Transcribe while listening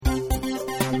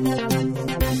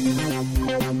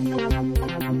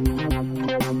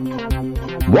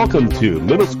Welcome to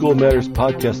Middle School Matters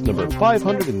podcast number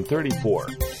 534.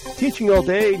 Teaching all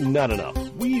day, not enough.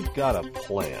 We've got a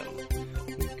plan.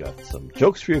 We've got some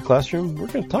jokes for your classroom. We're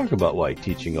going to talk about why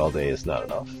teaching all day is not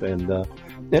enough and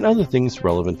other things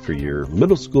relevant for your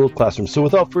middle school classroom. So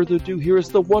without further ado, here is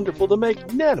the wonderful, the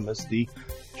magnanimous, the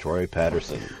Troy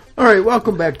Patterson. All right,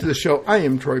 welcome back to the show. I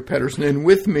am Troy Patterson, and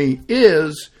with me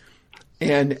is,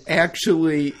 and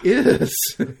actually is,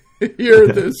 here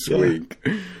this week.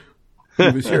 He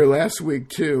was here last week,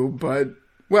 too, but,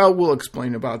 well, we'll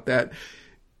explain about that.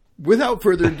 Without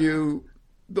further ado,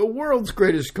 the world's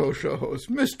greatest co-show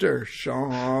host, Mr.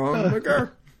 Sean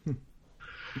McGurr.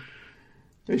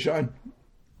 Hey, Sean.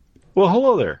 Well,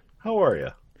 hello there. How are you?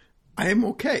 I am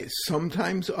okay.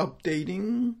 Sometimes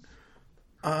updating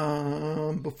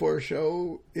before a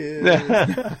show is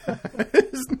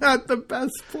not the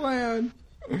best plan.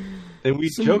 And we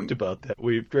joked about that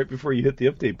right before you hit the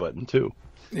update button, too.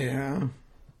 Yeah.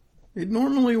 It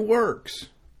normally works.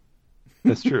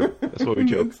 That's true. That's what we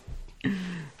joke.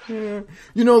 Yeah.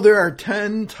 You know, there are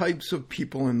 10 types of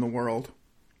people in the world.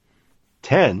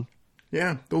 10?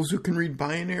 Yeah. Those who can read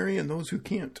binary and those who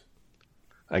can't.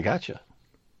 I gotcha.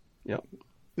 Yep.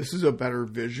 This is a better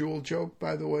visual joke,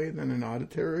 by the way, than an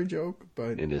auditory joke.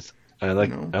 But it is. I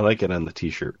like it on the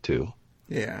t-shirt, too.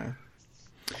 Yeah.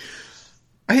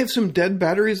 I have some dead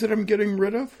batteries that I'm getting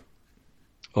rid of.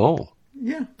 Oh.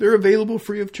 Yeah, they're available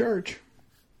free of charge.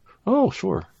 Oh,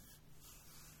 sure.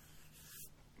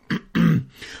 I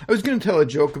was going to tell a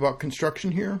joke about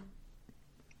construction here,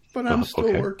 but I'm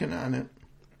still working on it.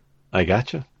 I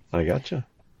gotcha. I'm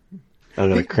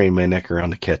going to crane my neck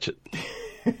around to catch it.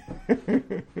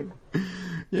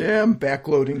 Yeah, I'm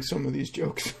backloading some of these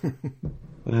jokes.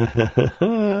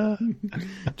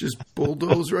 Just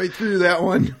bulldoze right through that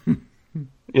one.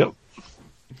 Yep.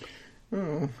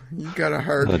 Oh, you got a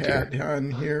hard hat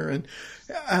on here. And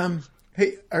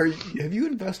hey, have you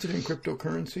invested in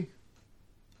cryptocurrency?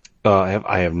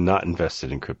 I have not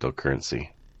invested in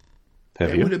cryptocurrency.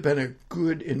 Have you? It would have been a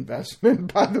good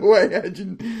investment, by the way.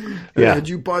 Had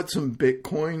you bought some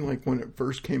Bitcoin, like when it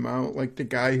first came out, like the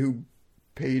guy who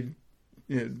paid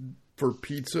for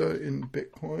pizza in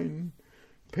Bitcoin,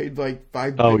 paid like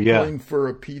 5 Bitcoin for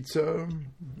a pizza,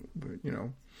 but,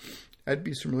 I'd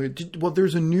be familiar. Well,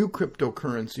 there's a new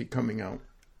cryptocurrency coming out.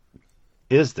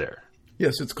 Is there?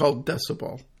 Yes, it's called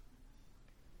Decibel.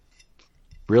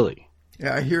 Really?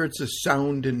 Yeah, I hear it's a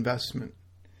sound investment.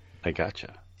 I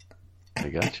gotcha.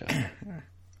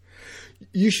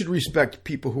 You should respect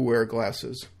people who wear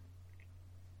glasses.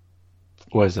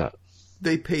 Why is that?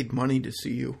 They paid money to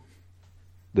see you.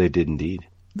 They did indeed.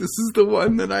 This is the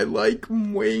one that I like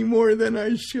way more than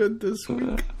I should this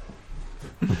week.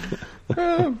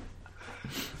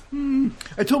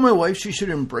 I told my wife she should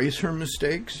embrace her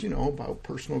mistakes, about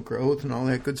personal growth and all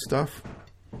that good stuff.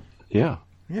 Yeah.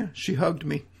 Yeah, she hugged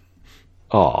me.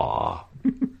 Aww.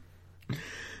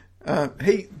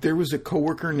 Hey, there was a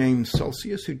coworker named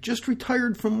Celsius who just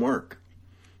retired from work.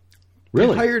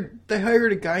 Really? They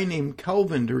hired a guy named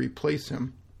Kelvin to replace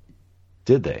him.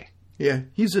 Did they? Yeah,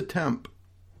 he's a temp.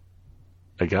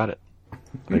 I got it.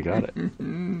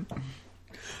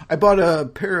 I bought a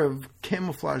pair of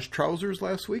camouflage trousers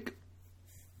last week.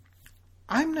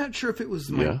 I'm not sure if it was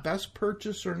my best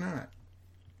purchase or not.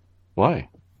 Why?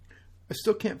 I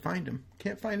still can't find them.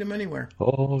 Can't find them anywhere.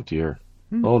 Oh, dear.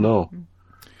 Oh, no.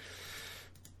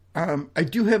 I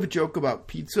do have a joke about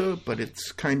pizza, but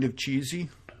it's kind of cheesy.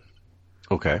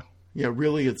 Okay. Yeah,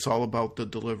 really, it's all about the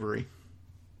delivery.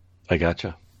 I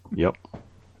gotcha. Yep.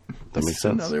 That makes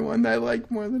sense. Another one that I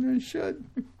like more than I should.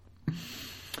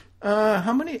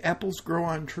 How many apples grow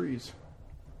on trees?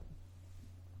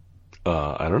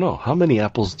 I don't know. How many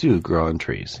apples do grow on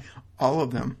trees? All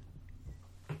of them.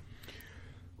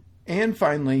 And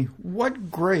finally,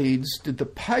 what grades did the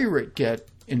pirate get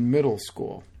in middle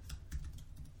school?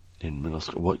 In middle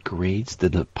school? What grades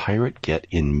did the pirate get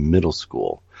in middle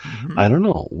school? Mm-hmm. I don't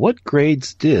know. What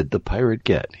grades did the pirate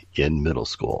get in middle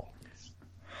school?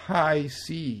 High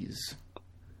C's.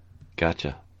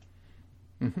 Gotcha.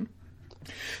 Mm-hmm.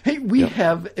 Hey, we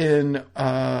have an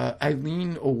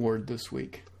Eileen Award this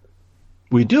week.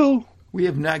 We do. We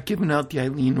have not given out the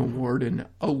Eileen Award in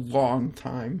a long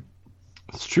time.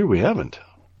 It's true, we haven't.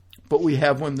 But we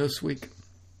have one this week.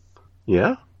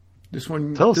 Yeah? This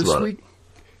one Tell us this about week.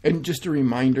 And just a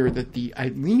reminder that the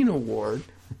Eileen Award,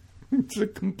 it's a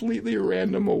completely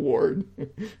random award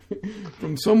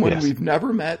from someone we've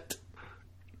never met.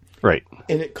 Right.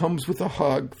 And it comes with a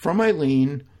hug from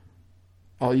Eileen.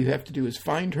 All you have to do is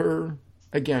find her,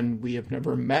 Again, we have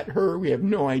never met her. We have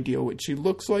no idea what she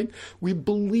looks like. We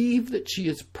believe that she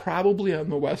is probably on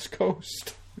the West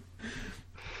Coast.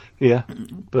 Yeah,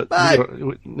 but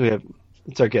we have,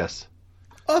 it's our guess.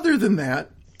 Other than that,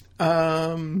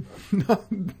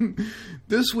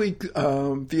 this week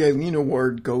the Eileen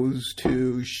Award goes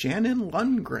to Shannon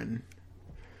Lundgren.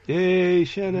 Yay,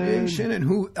 Shannon! Yay, Shannon,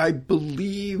 who I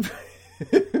believe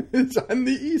is on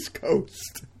the East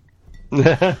Coast.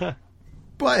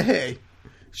 But hey,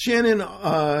 Shannon,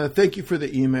 thank you for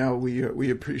the email. We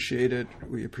appreciate it.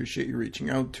 We appreciate you reaching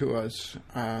out to us.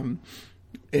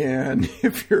 And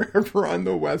if you're ever on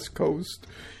the West Coast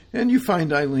and you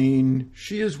find Eileen,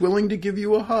 she is willing to give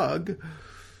you a hug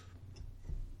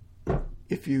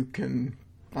if you can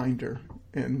find her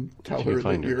and tell her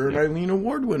that you're an Eileen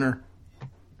Award winner.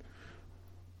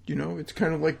 You know, it's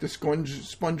kind of like the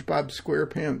SpongeBob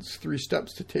SquarePants 3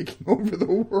 steps to taking over the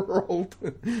world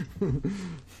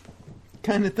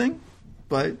kind of thing.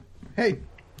 But hey,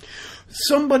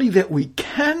 somebody that we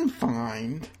can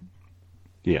find.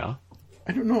 Yeah.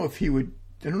 I don't know if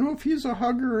he's a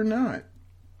hugger or not.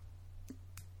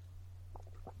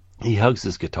 He hugs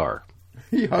his guitar.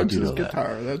 He hugs his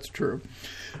guitar. That's true.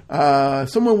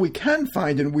 Someone we can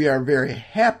find, and we are very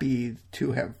happy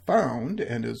to have found,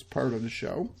 and as part of the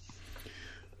show,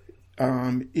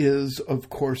 is, of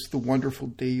course, the wonderful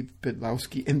Dave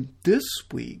Bydlowski. And this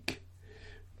week,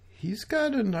 he's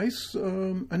got a nice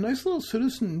little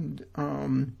citizen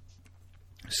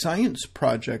science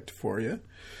project for you.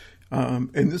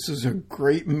 And this is a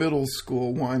great middle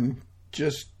school one.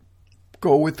 Just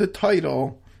go with the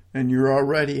title, and you're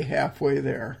already halfway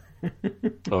there.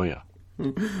 Oh, yeah.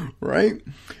 Right?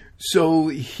 So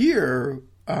here,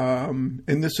 and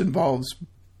this involves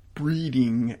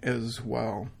breeding as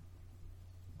well.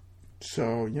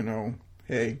 So, you know,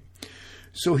 hey.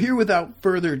 So here, without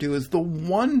further ado, is the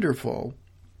wonderful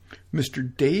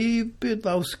Mr. Dave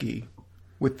Bydlowski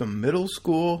with the Middle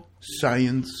School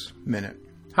Science Minute.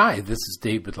 Hi, this is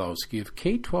Dave Bydlowski of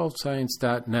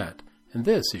K12Science.net, and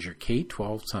this is your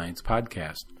K12 Science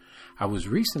Podcast. I was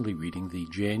recently reading the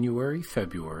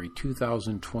January-February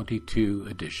 2022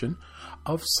 edition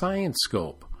of Science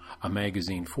Scope, a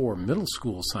magazine for middle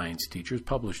school science teachers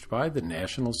published by the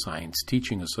National Science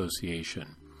Teaching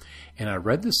Association. And I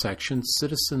read the section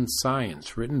Citizen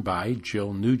Science, written by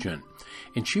Jill Nugent,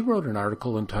 and she wrote an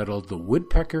article entitled The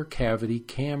Woodpecker Cavity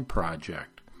Cam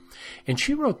Project. And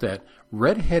she wrote that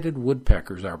red-headed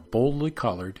woodpeckers are boldly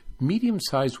colored,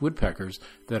 medium-sized woodpeckers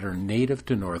that are native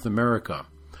to North America.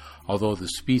 Although the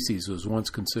species was once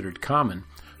considered common,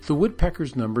 the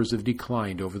woodpecker's numbers have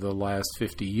declined over the last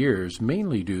 50 years,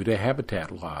 mainly due to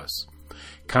habitat loss.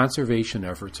 Conservation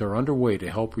efforts are underway to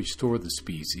help restore the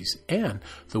species, and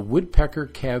the Woodpecker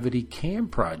Cavity Cam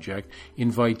Project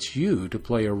invites you to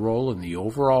play a role in the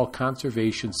overall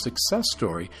conservation success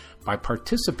story by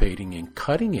participating in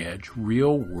cutting-edge,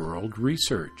 real-world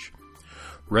research.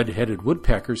 Red-headed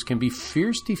woodpeckers can be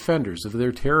fierce defenders of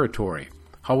their territory.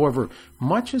 However,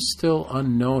 much is still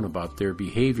unknown about their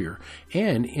behavior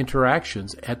and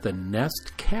interactions at the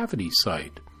nest cavity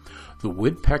site. The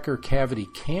Woodpecker Cavity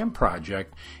Cam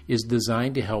Project is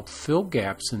designed to help fill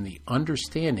gaps in the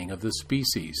understanding of the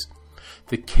species.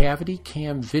 The Cavity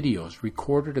Cam videos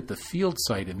recorded at the field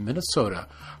site in Minnesota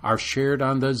are shared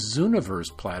on the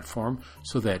Zooniverse platform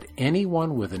so that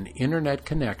anyone with an internet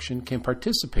connection can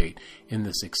participate in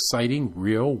this exciting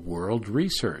real-world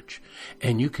research.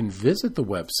 And you can visit the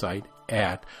website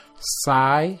at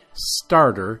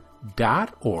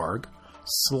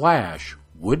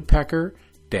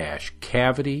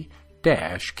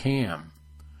scistarter.org/woodpecker-cavity-cam.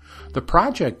 The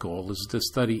project goal is to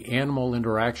study animal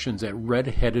interactions at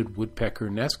red-headed woodpecker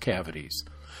nest cavities.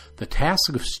 The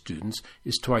task of students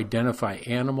is to identify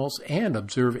animals and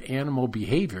observe animal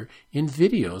behavior in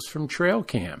videos from trail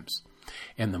cams.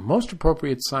 And the most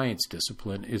appropriate science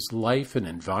discipline is life and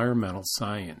environmental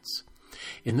science.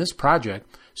 In this project,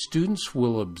 students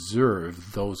will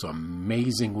observe those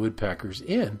amazing woodpeckers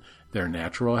in their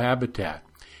natural habitat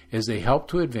as they help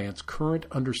to advance current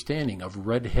understanding of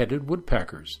red-headed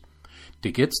woodpeckers.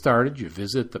 To get started, you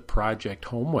visit the project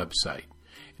home website.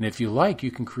 And if you like, you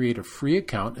can create a free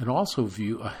account and also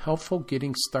view a helpful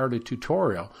Getting Started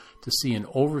tutorial to see an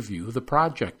overview of the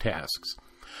project tasks.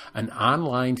 An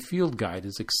online field guide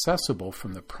is accessible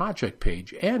from the project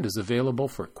page and is available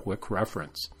for quick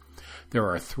reference. There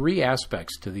are 3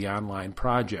 aspects to the online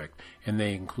project, and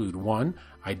they include 1.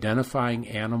 Identifying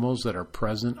animals that are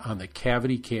present on the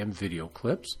cavity cam video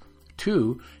clips,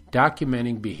 2.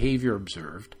 Documenting behavior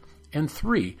observed, and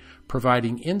 3.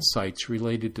 Providing insights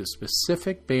related to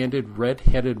specific banded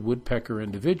red-headed woodpecker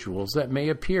individuals that may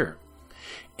appear.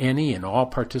 any and all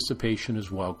participation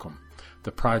is welcome.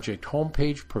 The project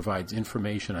homepage provides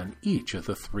information on each of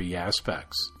the 3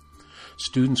 aspects.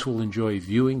 Students will enjoy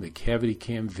viewing the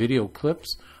CavityCam video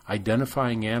clips,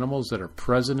 identifying animals that are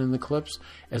present in the clips,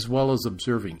 as well as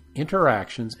observing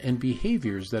interactions and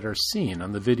behaviors that are seen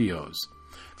on the videos.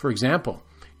 For example,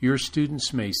 your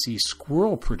students may see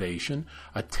squirrel predation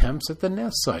attempts at the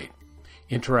nest site,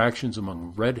 interactions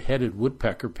among red-headed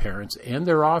woodpecker parents and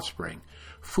their offspring,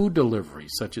 food delivery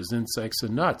such as insects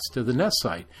and nuts to the nest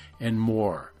site, and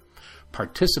more.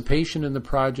 Participation in the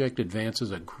project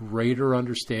advances a greater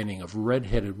understanding of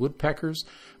red-headed woodpeckers,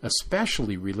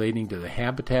 especially relating to the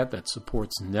habitat that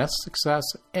supports nest success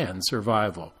and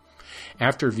survival.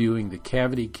 After viewing the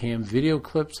CavityCam video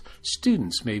clips,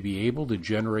 students may be able to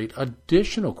generate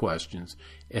additional questions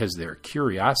as their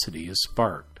curiosity is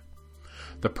sparked.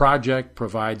 The project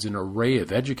provides an array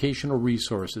of educational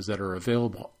resources that are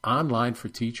available online for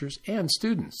teachers and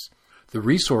students. The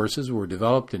resources were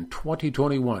developed in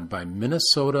 2021 by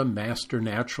Minnesota master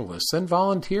naturalists and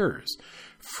volunteers.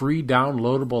 Free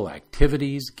downloadable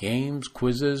activities, games,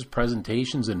 quizzes,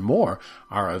 presentations, and more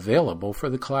are available for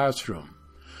the classroom.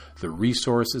 The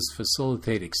resources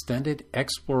facilitate extended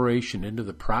exploration into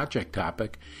the project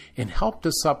topic and help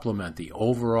to supplement the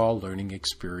overall learning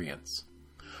experience.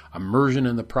 Immersion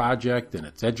in the project and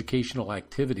its educational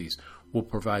activities will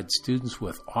provide students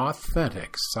with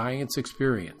authentic science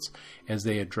experience as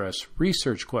they address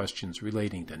research questions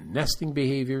relating to nesting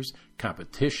behaviors,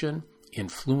 competition,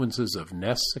 influences of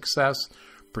nest success,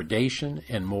 predation,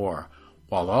 and more,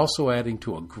 while also adding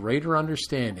to a greater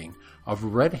understanding of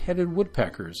red-headed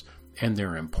woodpeckers and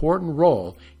their important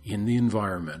role in the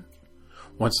environment.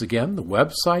 Once again, the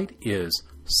website is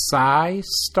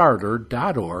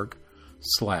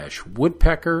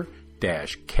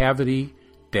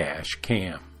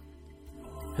scistarter.org/woodpecker-cavity-cam.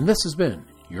 And this has been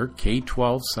your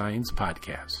K-12 Science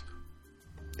Podcast.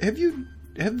 Have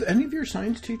any of your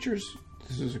science teachers,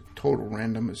 this is a total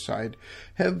random aside,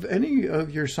 have any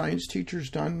of your science teachers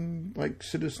done like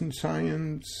citizen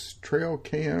science, trail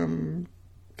cam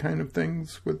kind of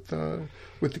things with the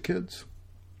kids?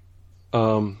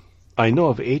 I know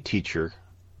of a teacher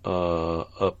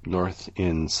up north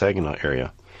in Saginaw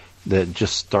area that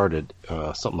just started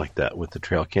something like that with the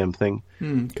trail cam thing,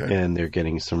 okay. And they're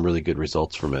getting some really good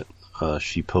results from it.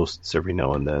 She posts every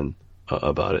now and then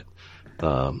about it.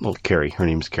 Carrie, her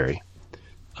name's Carrie.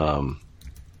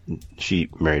 She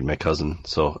married my cousin,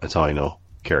 so that's how I know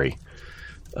Carrie.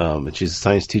 And she's a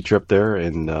science teacher up there,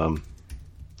 and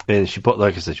she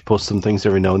like I said, she posts some things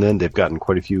every now and then. They've gotten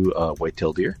quite a few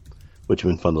white-tailed deer, which have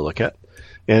been fun to look at.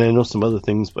 And I know some other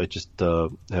things, but I just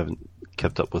haven't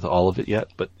kept up with all of it yet.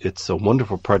 But it's a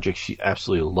wonderful project. She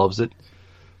absolutely loves it.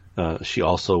 She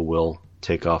also will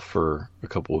take off for a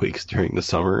couple of weeks during the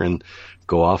summer and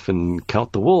go off and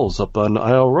count the wolves up on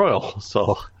Isle Royal.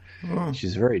 So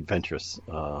she's a very adventurous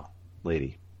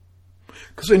lady.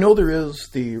 Because I know there is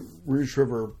the Rouge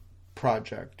River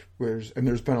Project, and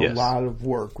there's been a lot of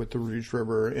work with the Rouge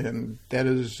River, and that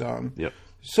is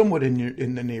somewhat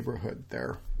in the neighborhood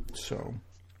there. So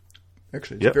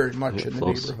actually, it's very much in the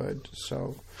neighborhood.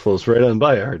 So flows right on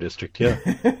by our district, yeah.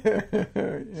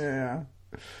 Yeah.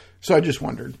 So I just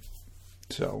wondered.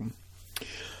 So,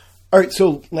 all right.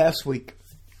 So last week,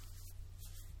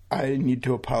 I need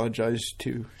to apologize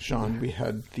to Sean. We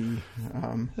had the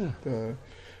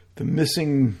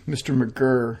missing Mr.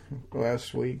 McGurr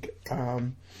last week.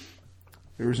 There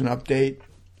was an update.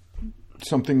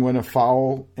 Something went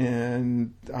afoul,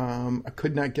 and I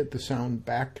could not get the sound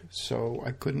back, so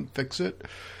I couldn't fix it.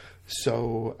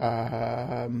 So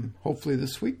hopefully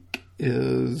this week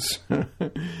is going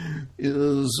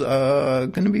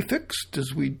to be fixed.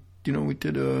 As we had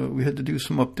to do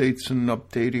some updates and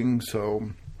updating. So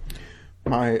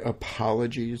my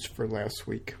apologies for last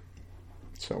week.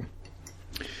 So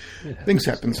things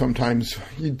happen sometimes.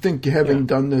 You'd think having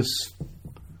done this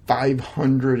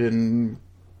 500 and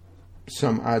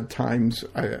some odd times,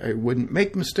 I wouldn't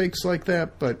make mistakes like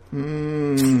that, but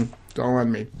it's all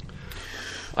on me.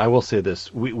 I will say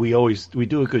this: we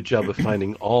do a good job of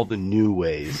finding all the new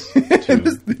ways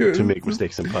to make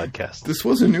mistakes in podcasts. This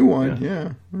was a new one,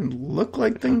 yeah. It looked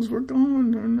like things were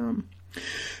going. And,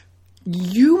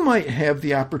 you might have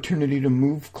the opportunity to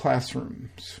move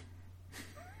classrooms.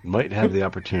 Might have the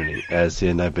opportunity, as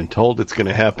in I've been told it's going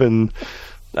to happen.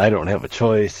 I don't have a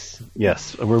choice.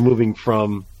 Yes, we're moving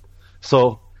from.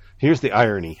 So here's the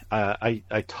irony.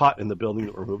 I taught in the building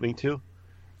that we're moving to.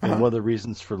 And one of the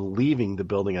reasons for leaving the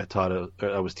building I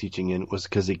was teaching in was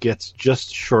because it gets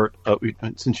just short of,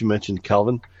 since you mentioned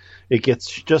Kelvin, it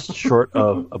gets just short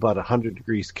of about 100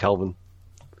 degrees Kelvin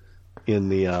in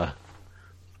the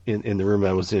in the room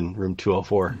I was in, room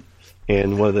 204.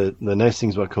 And one of the nice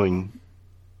things about going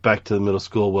back to the middle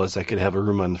school was I could have a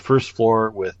room on the first floor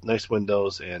with nice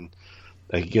windows, and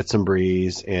I could get some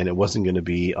breeze, and it wasn't going to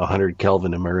be 100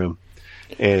 Kelvin in my room.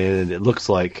 And it looks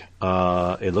like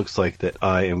that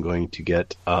I am going to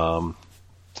get my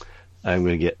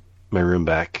room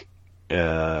back.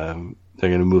 They're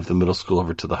going to move the middle school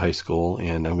over to the high school,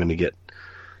 and I'm going to get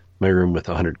my room with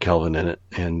 100 Kelvin in it,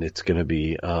 and it's going to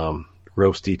be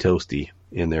roasty toasty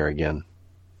in there again.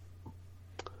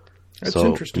 That's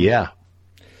interesting. Yeah.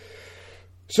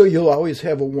 So you'll always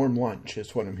have a warm lunch,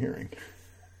 is what I'm hearing.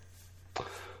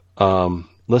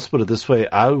 Let's put it this way.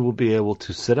 I will be able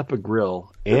to set up a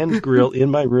grill and grill in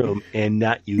my room and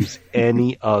not use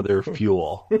any other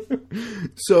fuel.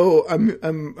 So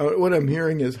what I'm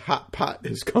hearing is hot pot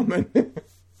is coming.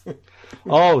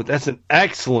 Oh, that's an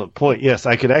excellent point. Yes,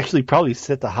 I could actually probably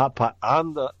set the hot pot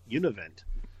on the Univent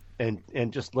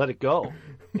and just let it go.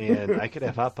 And I could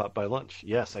have hot pot by lunch.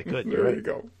 Yes, I could. You're right.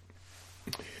 There you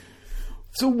go.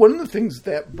 So one of the things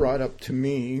that brought up to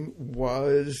me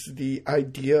was the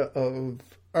idea of,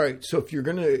 all right, so if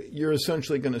you're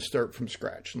essentially going to start from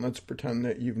scratch, and let's pretend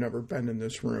that you've never been in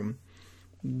this room.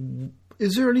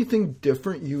 Is there anything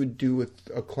different you would do with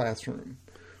a classroom?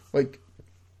 Like,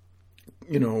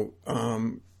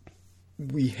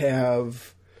 we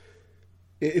have,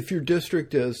 if your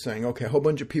district is saying, okay, a whole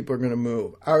bunch of people are going to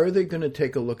move, are they going to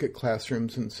take a look at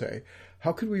classrooms and say,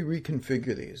 how could we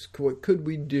reconfigure these? What could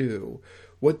we do?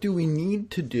 What do we need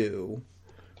to do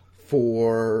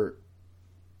for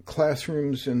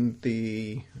classrooms in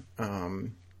the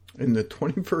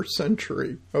 21st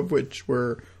century, of which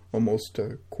we're almost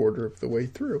a quarter of the way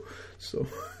through? So,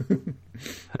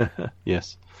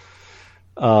 yes.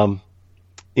 So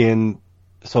I'm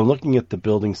looking at the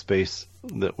building space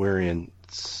that we're in.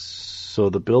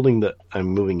 So the building that I'm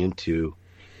moving into,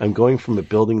 I'm going from a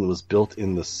building that was built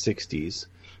in the 60s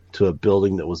to a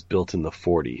building that was built in the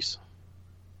 40s.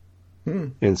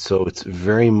 And so it's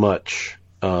very much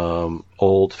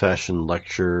old-fashioned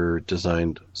lecture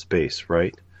designed space,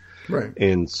 right? Right.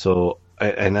 And so,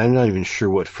 and I'm not even sure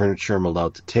what furniture I'm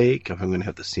allowed to take, if I'm going to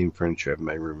have the same furniture I have in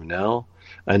my room now.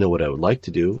 I know what I would like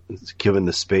to do, given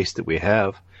the space that we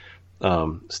have.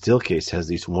 Steelcase has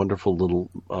these wonderful little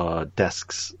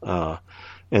desks,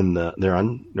 and they're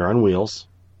on wheels,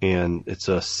 and it's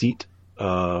a seat.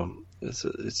 It's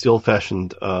the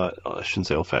old-fashioned. I shouldn't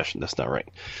say old-fashioned. That's not right.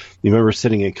 You remember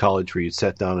sitting in college where you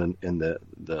sat down and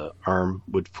the arm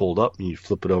would fold up and you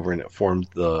flip it over and it formed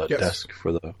the desk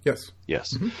for the. Yes.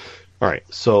 Mm-hmm. All right.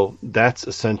 So that's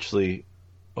essentially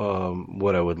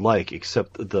what I would like,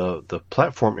 except the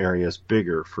platform area is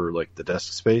bigger for like the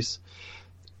desk space,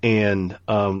 and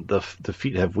the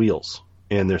feet have wheels,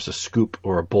 and there's a scoop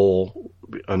or a bowl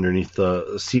underneath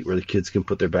the seat where the kids can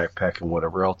put their backpack and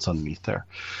whatever else underneath there.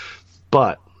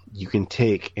 But you can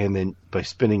take, and then by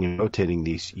spinning and rotating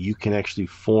these, you can actually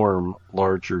form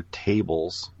larger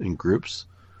tables in groups.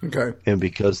 Okay. And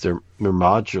because they're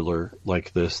modular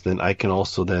like this, then I can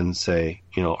also then say,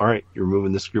 all right, you're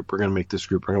moving this group. We're going to make this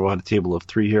group. We're going to want a table of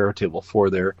 3 here, a table of 4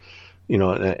 there.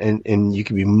 And you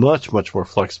can be much, much more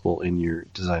flexible in your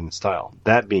design and style.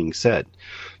 That being said,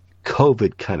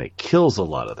 COVID kind of kills a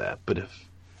lot of that. But if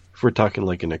we're talking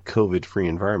like in a COVID-free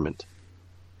environment,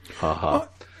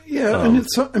 yeah, and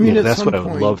it's. I mean, that's what I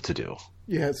would love to do.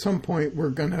 Yeah, at some point we're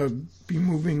going to be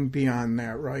moving beyond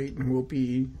that, right? And we'll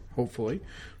be hopefully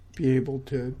be able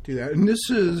to do that. And this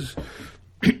is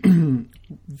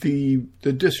the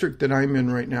district that I'm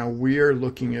in right now. We are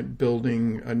looking at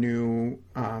building a new.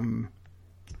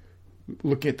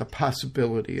 Looking at the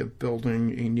possibility of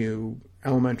building a new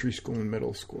elementary school and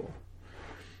middle school.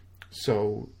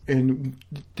 So, and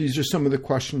these are some of the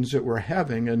questions that we're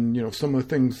having. And, some of the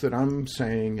things that I'm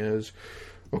saying is,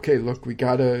 okay, look, we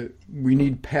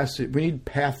need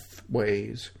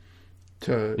pathways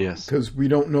to, because we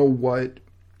don't know what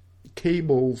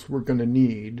cables we're going to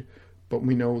need, but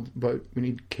we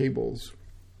need cables.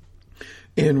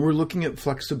 And we're looking at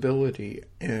flexibility,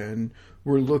 and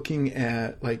we're looking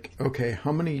at like, okay,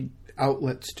 how many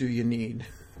outlets do you need?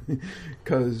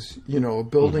 Because, a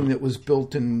building that was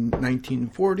built in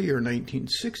 1940 or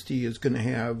 1960 is going to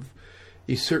have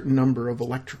a certain number of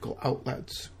electrical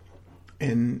outlets,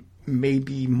 and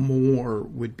maybe more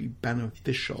would be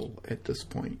beneficial at this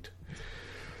point.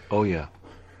 Oh, yeah.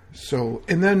 So,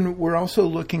 and then we're also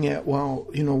looking at,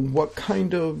 what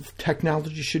kind of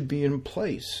technology should be in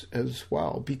place as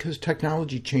well, because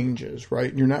technology changes, right?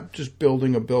 And you're not just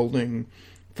building a building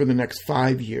for the next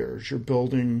 5 years. You're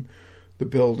building the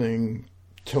building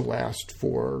to last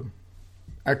for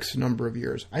X number of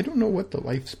years. I don't know what the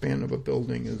lifespan of a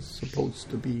building is supposed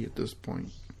to be at this point.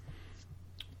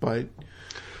 But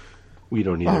we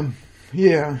don't either.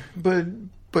 Yeah, but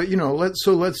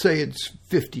let's say it's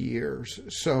 50 years.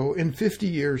 So in 50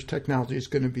 years, technology is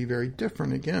going to be very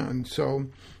different again. So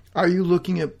are you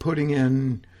looking at putting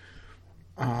in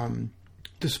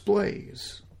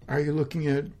displays? Are you looking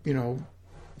at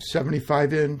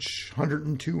 75-inch,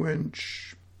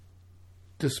 102-inch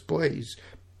displays,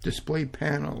 display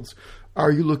panels?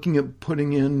 Are you looking at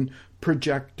putting in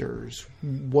projectors?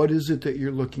 What is it that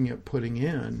you're looking at putting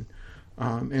in,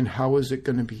 and how is it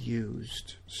going to be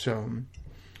used? So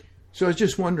I was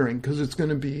just wondering, because it's going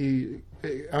to be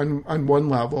on one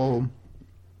level,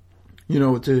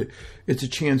 it's a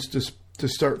chance to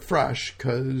start fresh,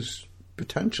 because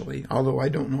potentially, although I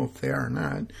don't know if they are or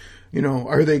not,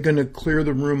 are they going to clear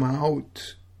the room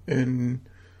out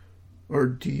or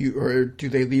do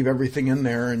they leave everything in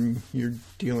there and you're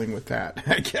dealing with that,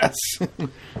 I guess?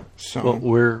 So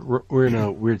well, we're in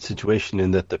a weird situation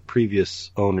in that the previous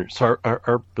owner, so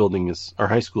our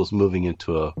high school is moving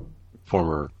into a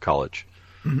former college,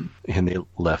 mm-hmm. and they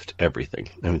left everything.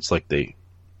 I mean, it's like they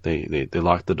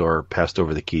locked the door, passed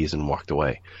over the keys, and walked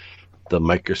away. The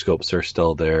microscopes are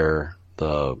still there.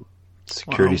 The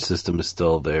security system is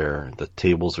still there. The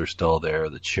tables are still there.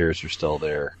 The chairs are still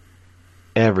there.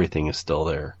 Everything is still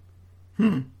there.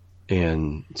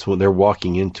 And so when they're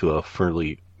walking into a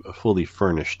fully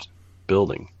furnished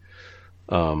building,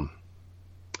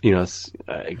 it's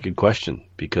a good question,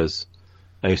 because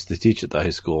I used to teach at the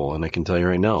high school, and I can tell you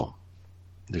right now,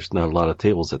 there's not a lot of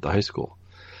tables at the high school.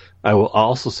 I will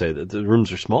also say that the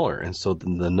rooms are smaller, and so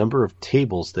the number of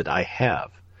tables that I have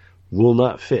will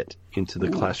not fit into the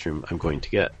classroom I'm going to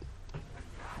get.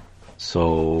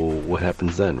 So what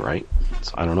happens then, right?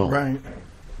 So I don't know. Right.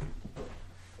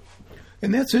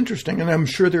 And that's interesting, and I'm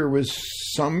sure there was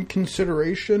some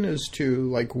consideration as to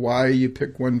why you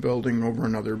pick one building over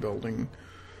another building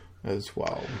as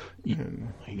well.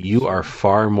 You are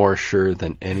far more sure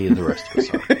than any of the rest of us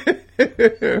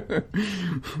are.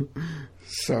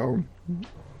 So,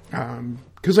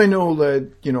 because I know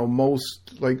that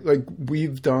most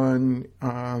we've done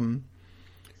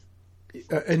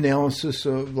analysis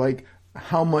of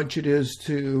how much it is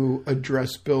to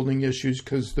address building issues,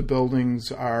 because the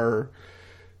buildings are.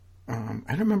 I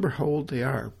don't remember how old they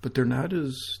are, but they weren't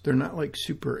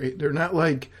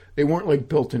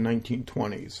built in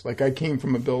 1920s. I came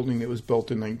from a building that was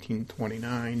built in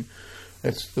 1929.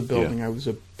 That's the building I was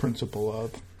a principal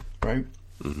of, right?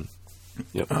 Mm-hmm.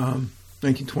 Yep.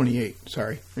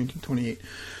 1928.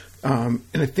 And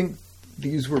I think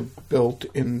these were built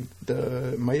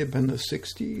might have been the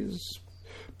 60s.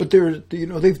 But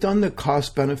they've done the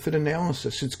cost benefit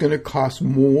analysis. It's going to cost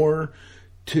more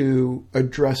to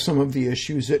address some of the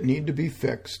issues that need to be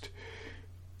fixed.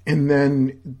 And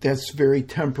then that's very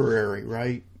temporary,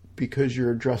 right? Because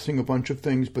you're addressing a bunch of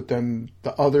things, but then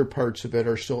the other parts of it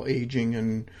are still aging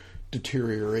and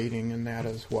deteriorating in that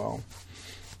as well.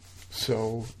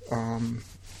 So,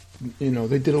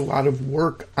 they did a lot of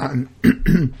work on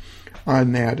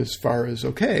on that as far as,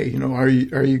 okay,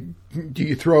 do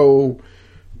you throw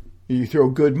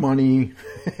good money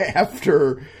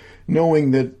after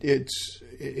knowing that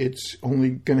it's only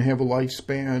going to have a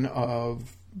lifespan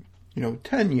of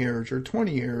 10 years or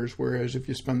 20 years, whereas if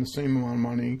you spend the same amount of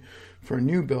money for a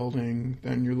new building,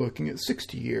 then you're looking at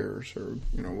 60 years or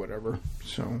whatever.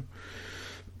 So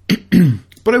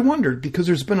but I wondered, because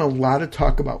there's been a lot of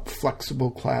talk about flexible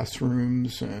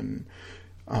classrooms, and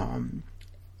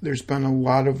there's been a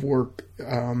lot of work.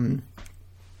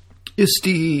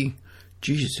 ISTE,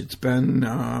 it's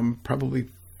been probably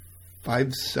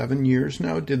 5-7 years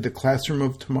now, did the Classroom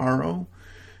of Tomorrow,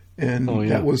 and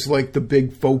that was the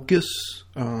big focus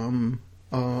a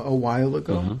while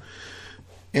ago.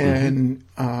 And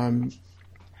and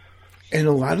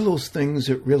a lot of those things,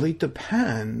 it really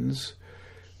depends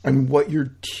on what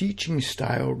your teaching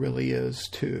style really is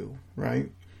too, right?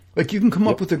 You can come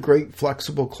up with a great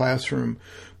flexible classroom,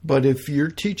 but if your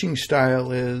teaching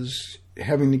style is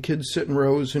having the kids sit in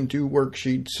rows and do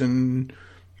worksheets and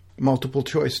multiple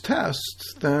choice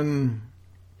tests, then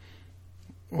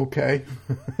okay.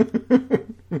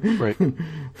 Right.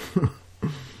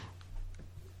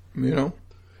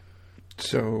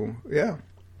 So, yeah.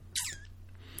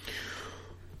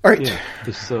 All right. Yeah,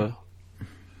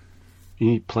 you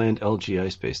need planned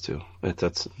LGI space too.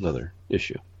 That's another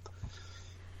issue.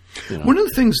 One of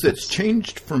the things that's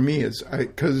changed for me is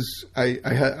because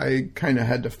I kind of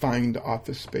had to find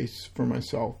office space for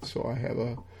myself, so I have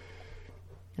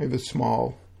a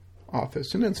small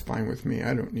office, and that's fine with me.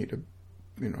 I don't need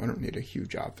I don't need a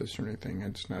huge office or anything.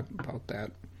 It's not about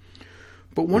that.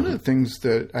 But one of the things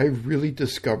that I've really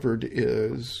discovered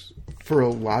is, for a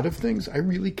lot of things, I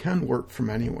really can work from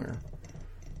anywhere,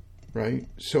 right?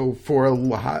 So for a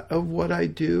lot of what I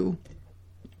do,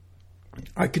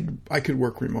 I could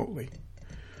work remotely,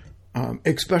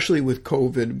 especially with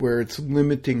COVID, where it's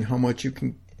limiting how much you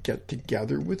can get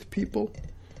together with people.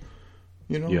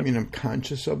 Yep. I mean, I'm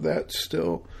conscious of that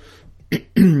still.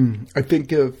 I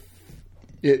think if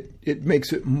it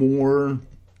makes it more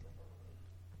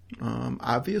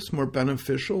obvious, more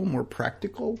beneficial, more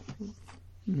practical.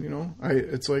 I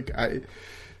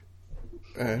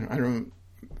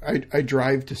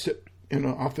drive to sit in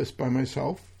an office by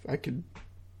myself. I could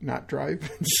not drive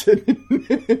and sit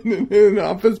in an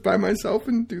office by myself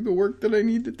and do the work that I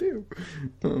need to do.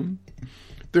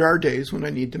 There are days when I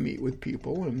need to meet with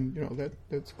people, and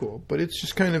that's cool. But it's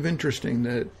just kind of interesting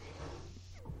that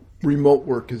remote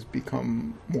work has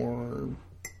become more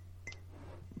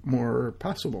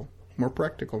possible, more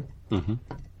practical. Mm-hmm.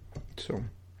 So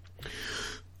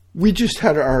we just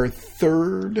had our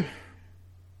third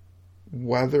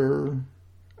weather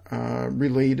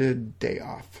related day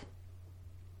off.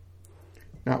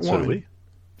 Not so one, did we?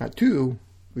 Not two.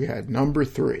 We had number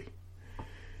 3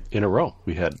 in a row.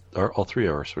 We had all 3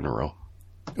 hours in a row.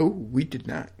 Oh, we did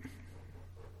not.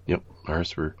 Yep,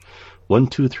 ours were 1,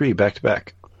 2, 3 back to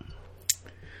back.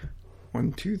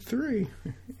 1, 2, 3.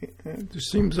 It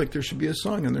just seems like there should be a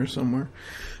song in there somewhere.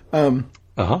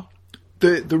 The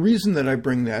reason that I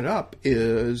bring that up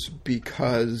is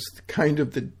because kind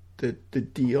of the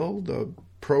deal, the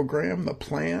program, the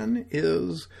plan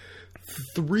is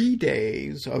 3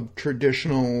 days of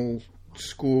traditional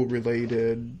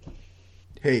school-related,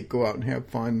 hey, go out and have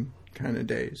fun kind of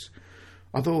days.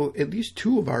 Although at least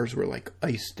 2 of ours were like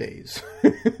ice days.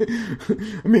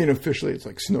 I mean, officially it's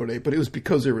like snow day, but it was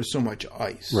because there was so much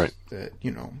ice that,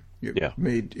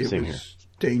 made it Same was here.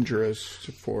 Dangerous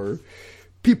for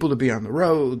people to be on the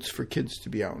roads, for kids to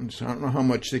be out. And so I don't know how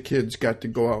much the kids got to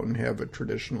go out and have a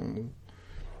traditional,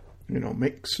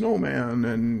 make snowman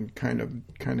and kind of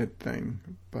thing.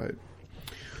 But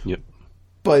yep.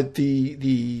 But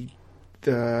the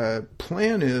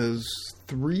plan is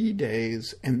 3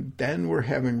 days, and then we're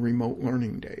having remote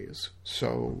learning days.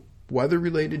 So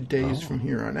weather-related days from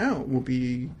here on out will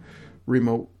be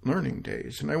remote learning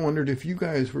days. And I wondered if you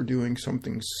guys were doing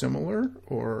something similar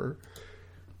or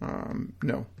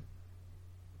no.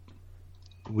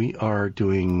 We are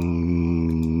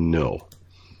doing no.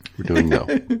 We're doing no.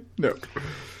 No.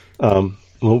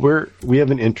 Well, we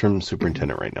have an interim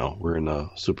superintendent right now. We're in a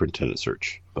superintendent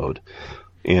search mode.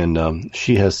 And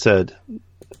she has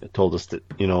told us that,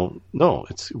 no,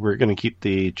 we're going to keep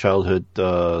the childhood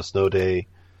snow day.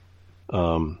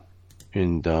 Of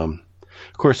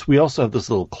course, we also have this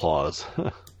little clause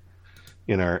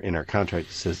in our contract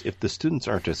that says if the students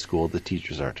aren't at school, the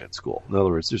teachers aren't at school. In other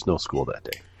words, there's no school that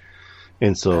day.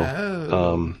 And so,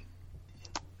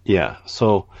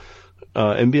 so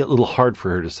it'd be a little hard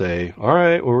for her to say, all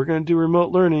right, well, we're going to do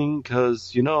remote learning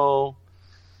because,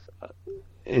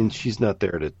 and she's not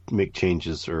there to make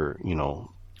changes or,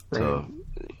 Right.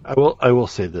 I will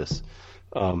say this.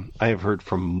 I have heard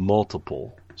from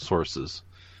multiple sources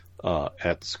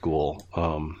at school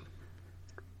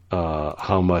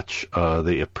how much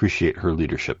they appreciate her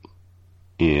leadership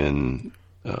in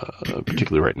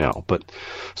particularly right now. But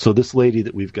so this lady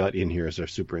that we've got in here as our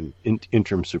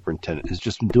interim superintendent has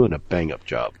just been doing a bang-up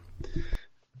job.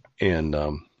 And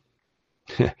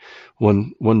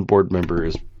one board member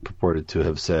is purported to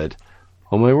have said,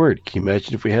 "Oh my word, can you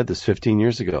imagine if we had this 15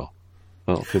 years ago?"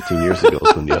 Well, 15 years ago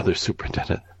is when the other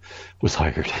superintendent was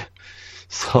hired.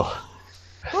 So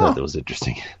I thought that was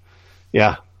interesting.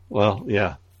 Yeah. Well,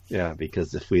 yeah,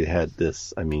 because if we had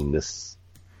this,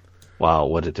 wow,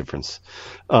 what a difference.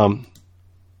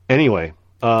 Anyway,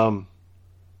 but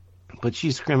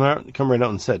she's come right out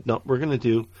and said, no, we're going to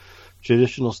do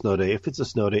traditional snow day. If it's a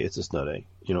snow day, it's a snow day.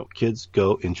 Kids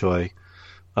go enjoy,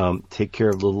 take care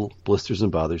of little blisters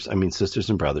and bothers. Sisters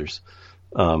and brothers.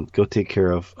 Go take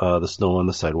care of the snow on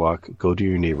the sidewalk. Go to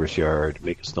your neighbor's yard,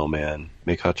 make a snowman,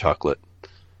 make hot chocolate,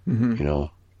 do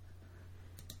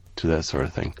that sort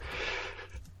of thing.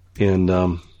 And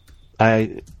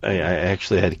I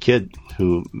actually had a kid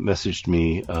who messaged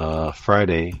me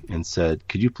Friday and said,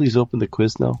 could you please open the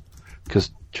quiz now?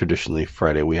 Because traditionally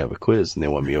Friday we have a quiz, and they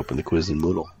want me to open the quiz in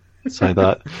Moodle. So I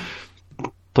thought,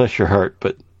 bless your heart,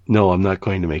 but no, I'm not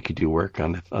going to make you do work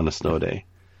on a snow day.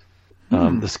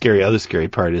 The other scary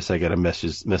part is I got a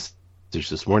message this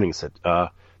morning that said,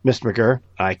 Mr. McGurr,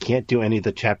 I can't do any of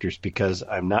the chapters because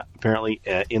I'm not apparently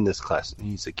in this class. And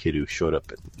he's a kid who showed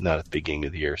up not at the beginning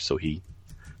of the year, so he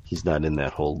he's not in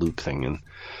that whole loop thing.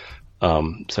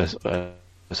 And so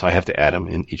I have to add him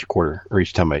in each quarter, or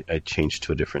each time I change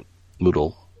to a different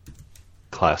Moodle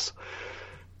class.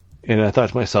 And I thought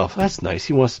to myself, that's nice.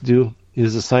 He wants to do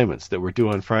his assignments that were due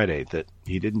on Friday that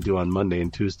he didn't do on Monday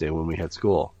and Tuesday when we had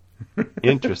school.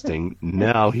 Interesting.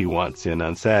 Now he wants in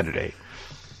on Saturday.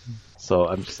 So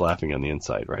I'm just laughing on the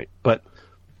inside, right? But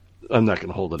I'm not going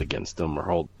to hold it against him or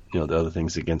hold the other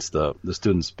things against the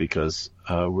students, because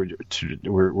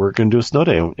we're going to do a snow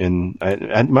day.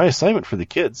 And my assignment for the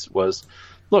kids was,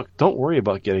 look, don't worry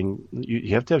about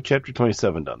you have to have chapter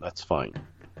 27 done. That's fine.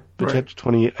 But right. Chapter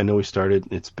 28, I know we started.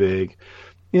 It's big.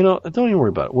 Don't even worry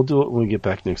about it. We'll do it when we get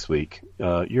back next week.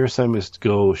 Your assignment is to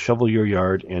go shovel your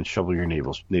yard and shovel your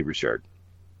neighbor's yard.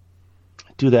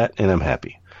 Do that, and I'm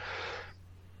happy.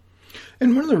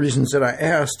 And one of the reasons that I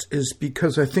asked is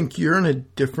because I think you're in a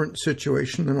different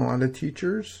situation than a lot of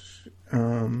teachers,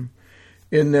 in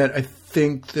that I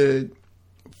think that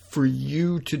for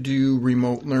you to do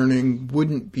remote learning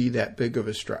wouldn't be that big of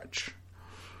a stretch.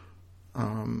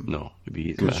 No, it'd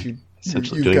be easy.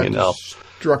 Essentially you've doing got the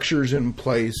structures in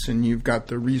place, and you've got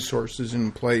the resources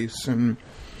in place, and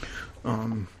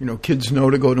kids know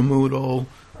to go to Moodle.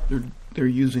 They're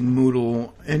using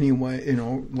Moodle anyway,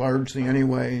 largely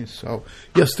anyway. So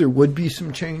yes, there would be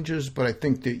some changes, but I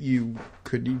think that you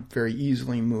could very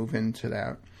easily move into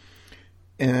that.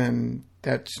 And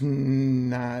that's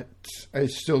not. I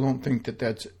still don't think that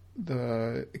that's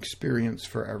the experience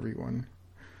for everyone.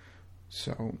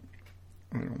 So,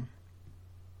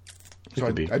 So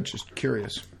I'm just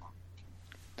curious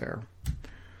there.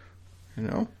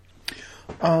 Yep.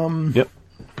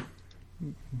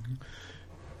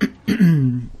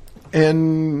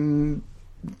 And,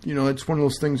 it's one of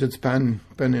those things that's been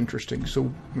interesting.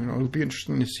 So, it'll be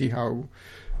interesting to see how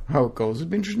it goes. It'll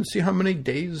be interesting to see how many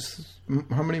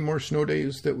more snow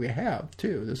days that we have,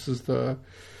 too. This is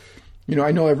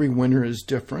I know every winter is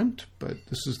different, but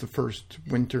this is the first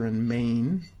winter in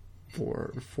Maine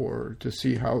to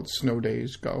see how snow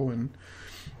days go, and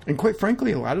quite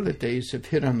frankly, a lot of the days have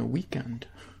hit on the weekend.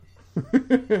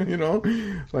 It's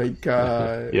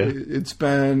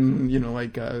been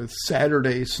like a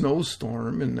Saturday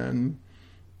snowstorm, and then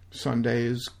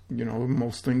Sundays,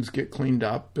 most things get cleaned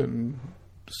up, and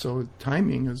so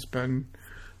timing has been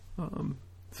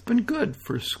it's been good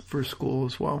for school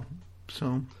as well.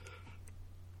 So.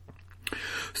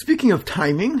 Speaking of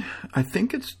timing, I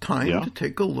think it's time to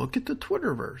take a look at the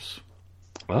Twitterverse.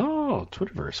 Oh,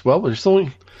 Twitterverse. Well, there's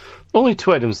only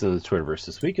 2 items in the Twitterverse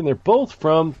this week, and they're both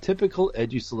from Typical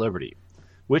EduCelebrity,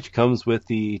 which comes with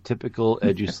the Typical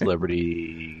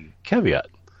EduCelebrity caveat,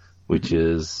 which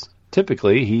is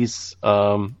typically he's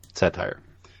satire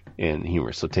and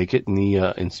humor. So take it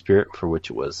in spirit for which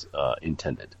it was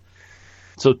intended.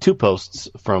 So 2 posts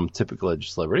from Typical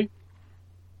EduCelebrity.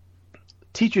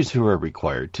 Teachers who are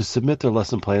required to submit their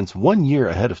lesson plans 1 year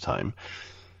ahead of time,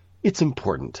 it's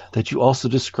important that you also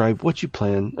describe what you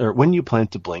plan or when you plan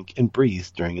to blink and breathe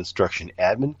during instruction.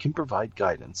 Admin can provide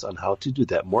guidance on how to do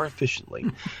that more efficiently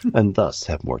and thus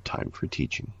have more time for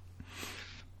teaching.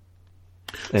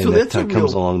 And so that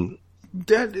comes along.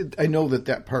 That I know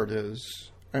that part is.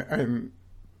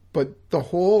 But the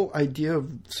whole idea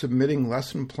of submitting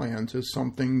lesson plans is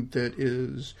something that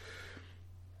is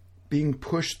being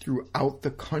pushed throughout the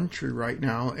country right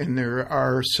now, and there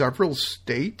are several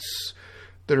states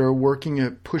that are working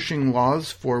at pushing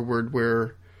laws forward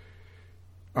where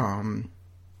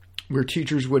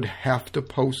teachers would have to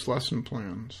post lesson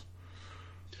plans.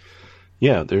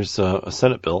 Yeah, there's a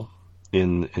Senate bill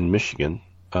in Michigan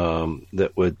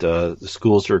that would the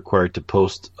schools are required to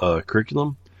post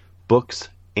curriculum, books,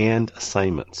 and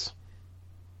assignments.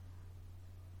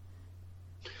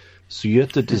 So you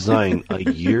have to design a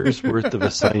year's worth of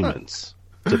assignments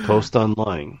to post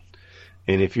online.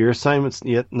 And if your assignment's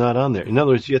yet not on there, in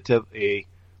other words, you have to have a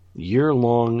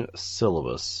year-long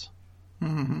syllabus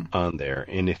on there.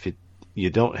 And if you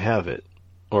don't have it,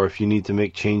 or if you need to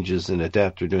make changes and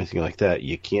adapt or do anything like that,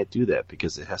 you can't do that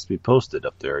because it has to be posted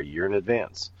up there a year in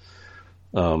advance.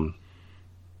 And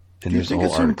do you think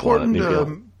it's important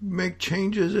to make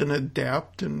changes and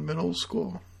adapt in middle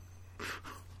school?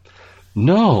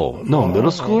 No.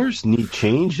 Middle schoolers need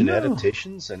change and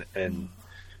adaptations, and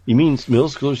you mean middle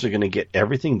schoolers are going to get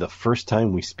everything the first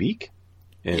time we speak,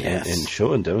 and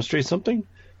show and demonstrate something?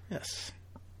 Yes.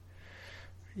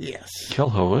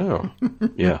 Hello.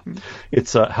 Yeah,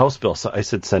 it's House Bill. I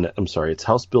said Senate. I'm sorry. It's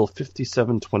House Bill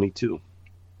 5722.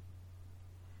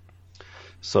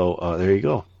 So there you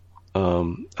go.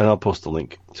 And I'll post a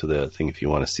link to the thing if you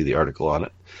want to see the article on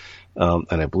it.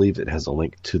 And I believe it has a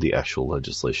link to the actual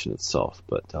legislation itself.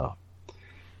 But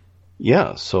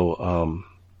Yeah, so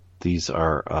these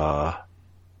are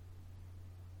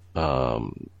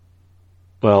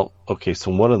well, okay, so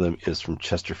one of them is from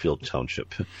Chesterfield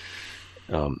Township.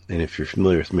 And if you're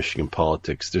familiar with Michigan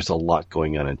politics, there's a lot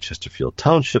going on in Chesterfield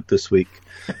Township this week.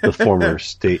 The former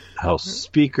State House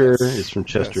Speaker is from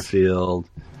Chesterfield.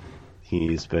 Yes.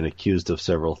 He's been accused of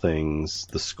several things.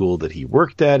 The school that he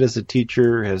worked at as a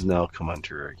teacher has now come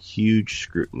under a huge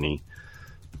scrutiny.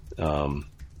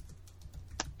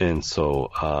 And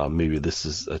so maybe this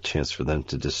is a chance for them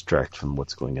to distract from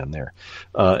what's going on there.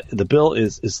 The bill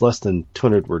is less than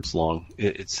 200 words long.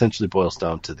 It essentially boils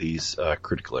down to these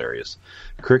critical areas.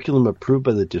 Curriculum approved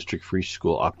by the district for each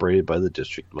school operated by the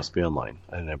district must be online,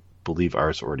 and I believe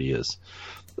ours already is.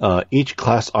 Each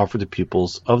class offered to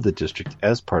pupils of the district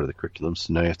as part of the curriculum,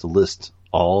 so now you have to list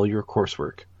all your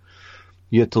coursework.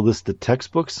 You have to list the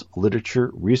textbooks,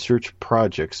 literature, research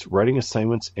projects, writing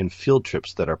assignments, and field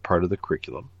trips that are part of the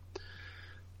curriculum.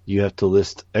 You have to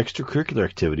list extracurricular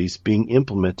activities being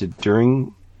implemented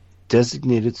during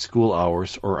designated school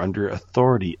hours or under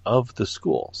authority of the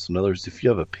school. So in other words, if you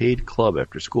have a paid club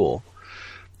after school,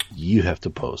 you have to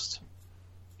post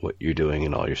what you're doing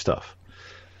and all your stuff.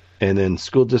 And then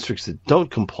school districts that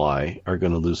don't comply are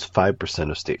going to lose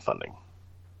 5% of state funding.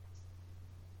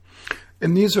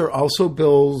 And these are also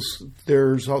bills,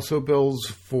 there's also bills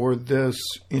for this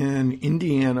in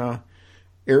Indiana,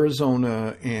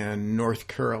 Arizona, and North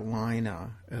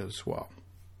Carolina as well.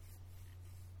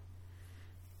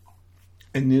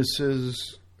 And this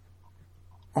is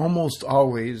almost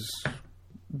always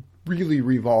really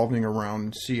revolving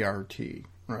around CRT,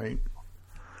 right?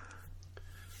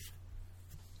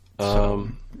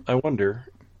 I wonder,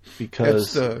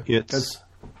 because that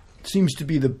seems to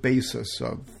be the basis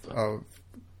of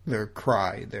their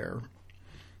cry there.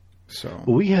 So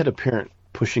we had a parent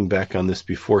pushing back on this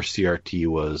before CRT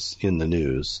was in the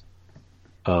news.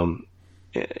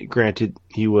 Granted,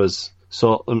 he was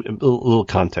so a little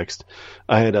context.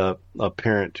 I had a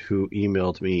parent who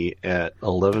emailed me at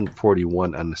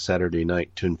 11:41 on a Saturday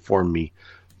night to inform me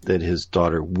that his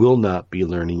daughter will not be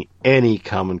learning any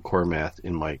Common Core math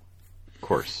in my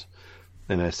course.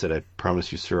 And I said, I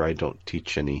promise you, sir, I don't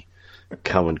teach any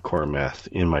Common Core math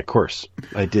in my course.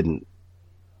 I didn't.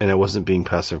 And I wasn't being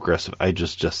passive aggressive. I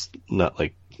just not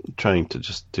like trying to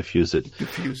just diffuse it.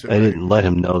 I didn't let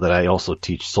him know that I also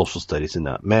teach social studies and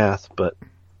not math, but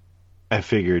I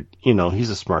figured, he's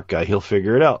a smart guy. He'll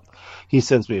figure it out. He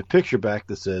sends me a picture back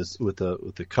that says, with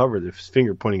the cover, his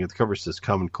finger pointing at the cover says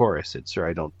Common Core. I said, sir,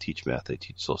 I don't teach math. I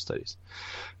teach social studies.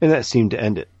 And that seemed to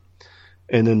end it.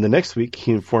 And then the next week,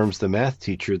 he informs the math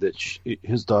teacher that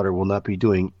his daughter will not be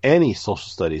doing any social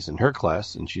studies in her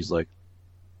class. And she's like,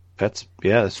 that's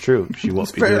true. She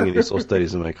won't be doing any social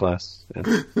studies in my class.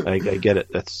 Yeah, I get it.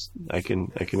 I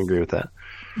can agree with that.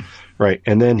 Right.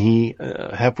 And then he,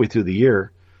 halfway through the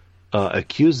year,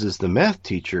 accuses the math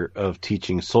teacher of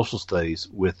teaching social studies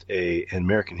with an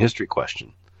American history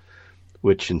question,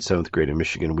 which in 7th grade in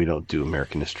Michigan, we don't do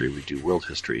American history. We do world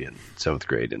history in 7th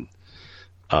grade. And,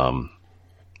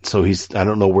 so I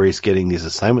don't know where he's getting these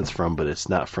assignments from, but it's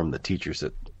not from the teachers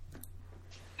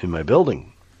in my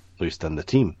building, at least on the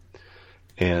team.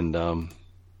 And, then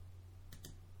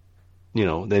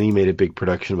he made a big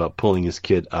production about pulling his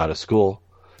kid out of school.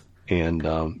 And,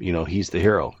 he's the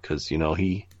hero because,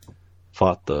 he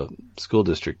fought the school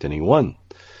district and he won.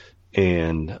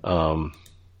 And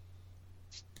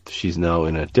she's now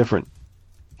in a different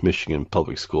Michigan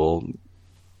public school,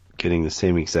 getting the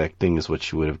same exact thing as what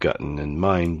she would have gotten in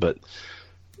mine, but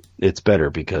it's better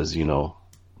because,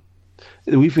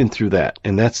 we've been through that.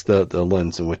 And that's the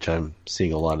lens in which I'm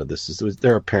seeing a lot of this.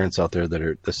 There are parents out there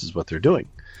that this is what they're doing.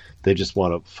 They just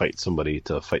want to fight somebody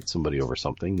over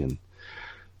something. And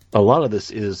a lot of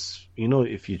this is,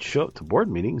 if you'd show up to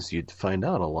board meetings, you'd find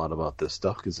out a lot about this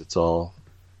stuff because it's all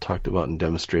talked about and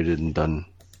demonstrated and done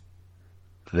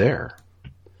there.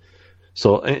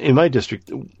 So in my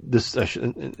district, this I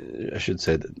should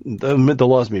say that the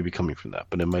laws may be coming from that,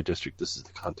 but in my district, this is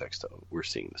the context of we're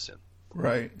seeing this in.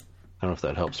 Right. I don't know if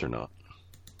that helps or not,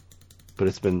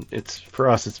 but for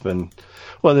us.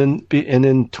 Well,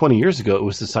 then 20 years ago, it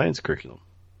was the science curriculum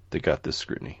that got this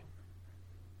scrutiny.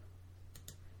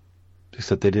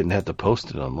 Except they didn't have to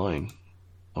post it online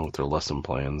with their lesson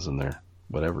plans and their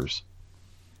whatevers.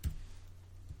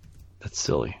 That's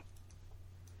silly.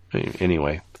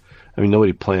 Anyway,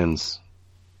 nobody plans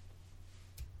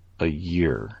a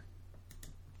year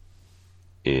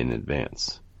in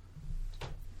advance,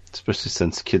 especially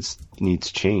since kids'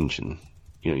 needs change, and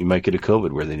you might get a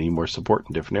COVID where they need more support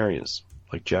in different areas,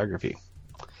 like geography.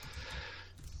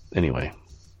 Anyway,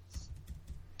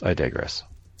 I digress.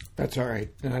 That's all right.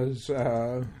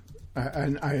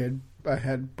 I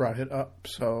had brought it up,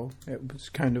 so it was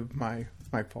kind of my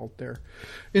fault there.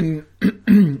 And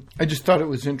I just thought it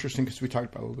was interesting because we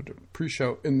talked about it a little bit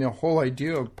pre-show, and the whole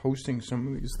idea of posting some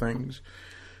of these things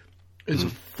is a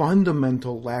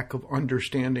fundamental lack of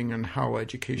understanding on how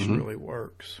education really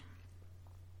works.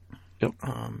 Yep.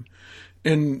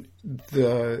 And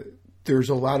there's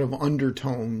a lot of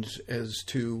undertones as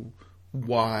to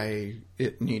why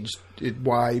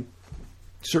why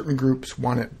certain groups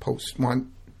want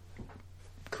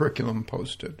curriculum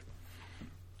posted,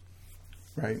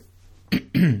 right?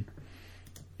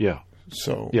 Yeah.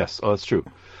 So yes, that's true.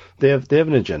 They have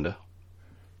an agenda.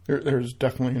 There's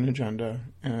definitely an agenda,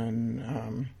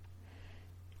 and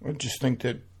I just think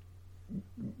that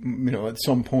at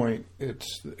some point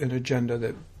it's an agenda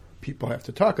that people have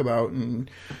to talk about, and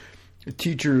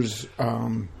teachers.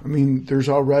 There's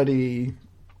already.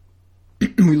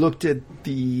 We looked at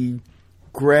the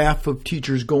graph of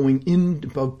teachers going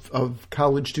in of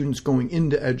college students going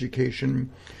into education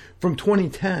from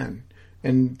 2010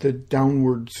 and the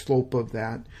downward slope of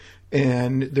that.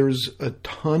 And there's a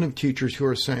ton of teachers who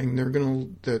are saying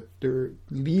that they're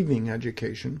leaving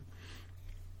education.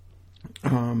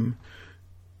 And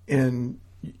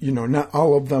not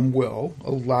all of them will.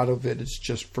 A lot of it is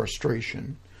just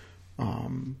frustration.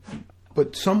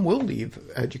 But some will leave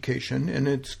education, and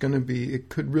it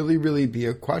could really, really be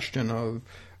a question of,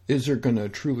 is there going to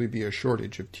truly be a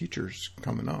shortage of teachers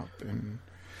coming up? And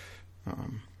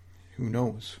who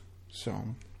knows?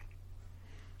 So,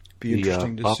 be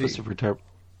interesting to see.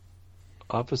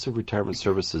 Office of Retirement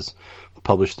Services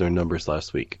published their numbers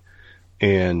last week,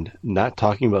 and not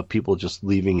talking about people just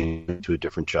leaving into a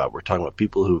different job. We're talking about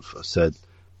people who've said,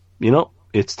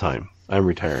 it's time. I'm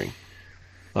retiring.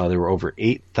 There were over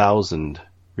 8,000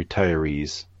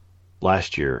 retirees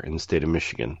last year in the state of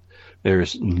Michigan.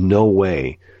 There's no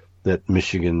way that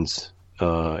Michigan's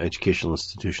educational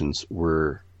institutions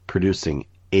were producing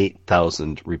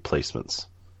 8,000 replacements.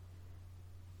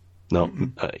 No,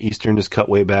 Eastern has cut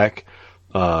way back.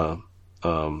 Saginaw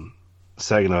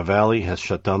Valley has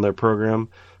shut down their program.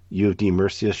 U of D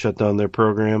Mercy has shut down their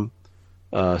program.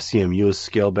 CMU has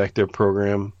scaled back their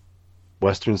program.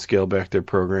 Western scaled back their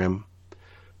program.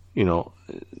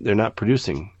 They're not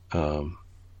producing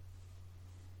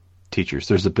teachers.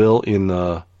 There's a bill in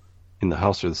the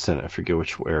House or the Senate. I forget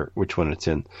which one it's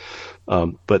in.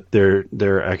 But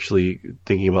they're actually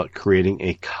thinking about creating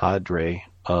a cadre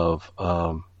of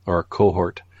or a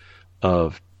cohort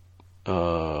of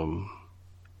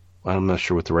I'm not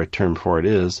sure what the right term for it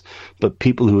is, but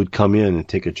people who would come in and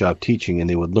take a job teaching, and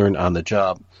they would learn on the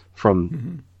job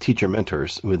from teacher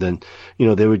mentors who would then,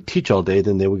 they would teach all day,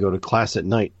 then they would go to class at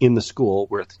night in the school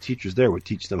where the teachers there would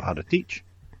teach them how to teach.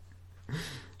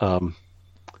 And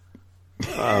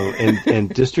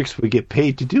districts would get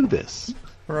paid to do this.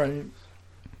 Right.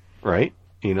 Right?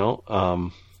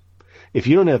 If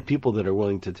you don't have people that are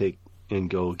willing to take and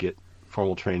go get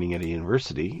formal training at a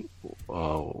university,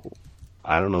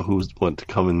 I don't know who's want to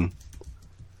come and,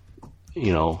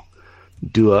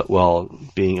 do it while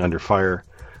being under fire,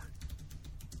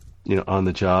 on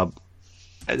the job.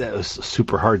 That was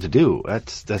super hard to do.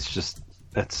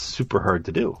 That's super hard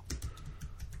to do.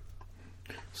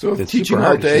 So if teaching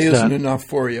all day isn't enough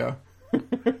for you,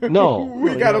 no,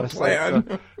 we got a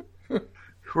plan.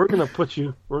 We're going to put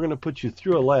you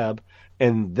through a lab,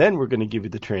 and then we're going to give you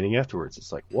the training afterwards.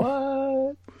 It's like,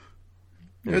 what?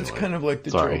 It's kind of like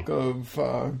the joke of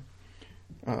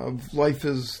life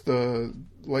is the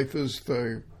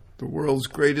world's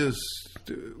greatest.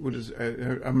 What is?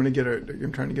 I'm trying to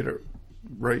get it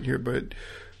right here, but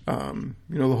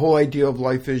the whole idea of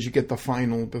life is you get the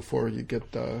final before you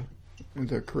get the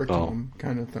curriculum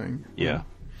kind of thing. Yeah.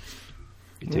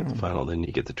 You take the final, then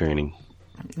you get the training.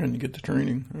 And you get the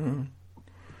training.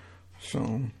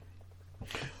 So,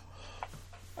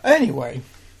 anyway,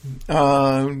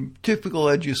 Typical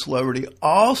Edu Celebrity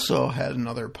also had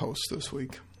another post this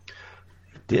week.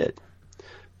 It did.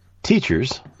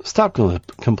 Teachers, stop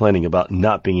complaining about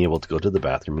not being able to go to the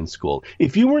bathroom in school.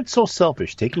 If you weren't so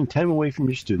selfish taking time away from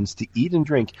your students to eat and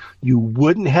drink, you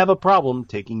wouldn't have a problem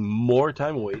taking more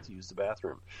time away to use the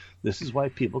bathroom. This is why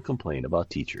people complain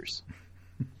about teachers.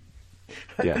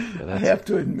 Yeah, I have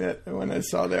to admit, when I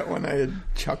saw that one, I had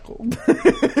chuckled.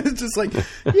 It's just like,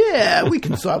 yeah, we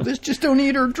can solve this. Just don't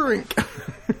eat or drink.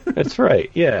 That's right.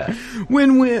 Yeah.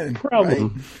 Win-win.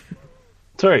 Problem. Right?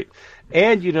 That's right.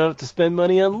 And you don't have to spend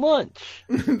money on lunch.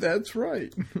 That's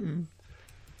right. You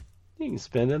can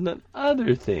spend it on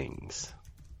other things,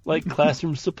 like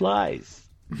classroom supplies.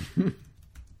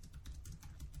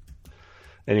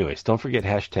 Anyways, don't forget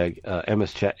hashtag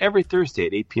MSChat every Thursday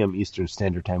at 8 p.m. Eastern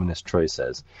Standard Time. And as Troy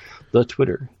says, the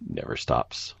Twitter never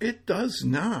stops. It does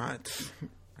not.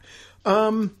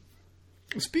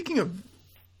 Speaking of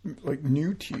like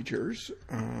new teachers,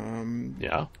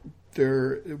 Yeah.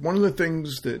 one of the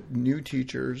things that new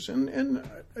teachers and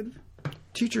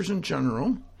teachers in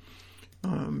general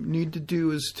need to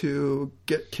do is to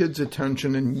get kids'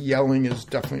 attention, and yelling is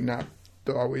definitely not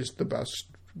always the best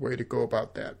way to go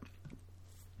about that.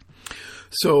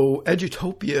 So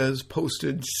Edutopia has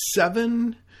posted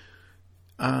 7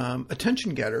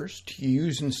 attention getters to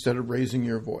use instead of raising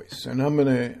your voice, and I'm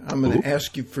gonna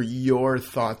ask you for your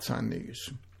thoughts on these.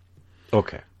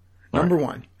 Okay. Number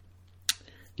 1,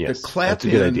 yes, the clap that's a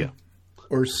good in idea.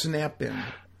 or snap in.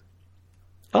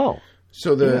 Oh,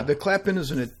 So the clap in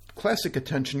is a classic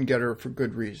attention getter for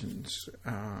good reasons.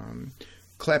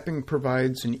 Clapping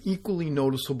provides an equally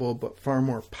noticeable but far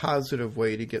more positive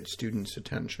way to get students'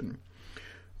 attention.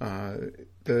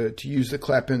 To use the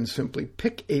clap in, simply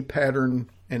pick a pattern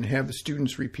and have the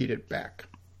students repeat it back.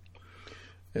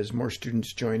 As more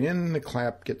students join in, the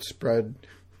clap gets spread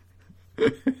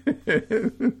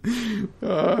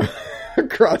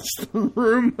across the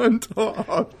room until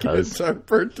all kids are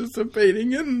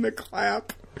participating in the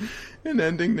clap and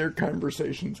ending their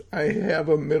conversations. I have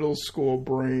a middle school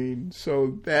brain,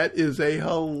 so that is a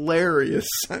hilarious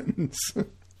sentence.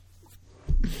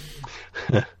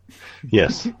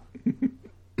 yes.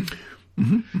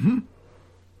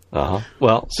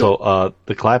 Well, so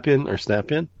the clap in or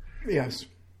snap in? Yes.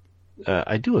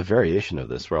 I do a variation of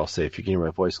this where I'll say, if you can hear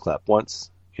my voice, clap once,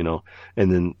 and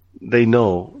then they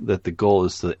know that the goal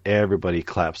is that everybody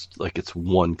claps like it's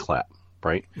one clap,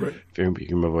 right? Right. If you can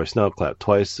hear my voice now, clap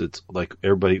twice. It's like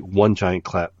everybody, one giant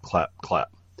clap, clap,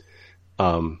 clap.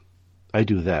 I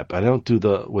do that, but I don't do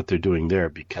what they're doing there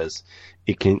because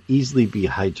it can easily be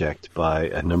hijacked by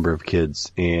a number of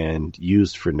kids and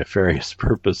used for nefarious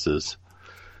purposes.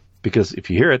 Because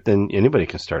if you hear it, then anybody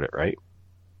can start it, right?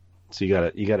 So you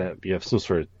have some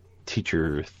sort of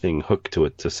teacher thing hooked to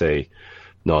it to say,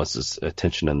 no, this is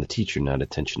attention on the teacher, not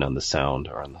attention on the sound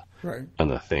or on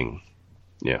the thing.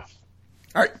 Yeah.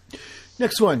 All right.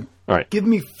 Next one. All right. Give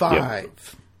me 5. Yep.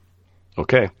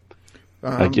 Okay.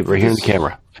 I give right here in the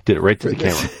camera. I did it right to the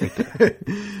camera. Right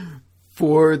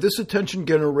For this attention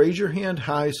getter, raise your hand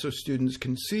high so students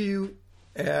can see you.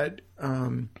 As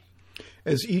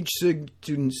each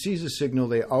student sees a signal,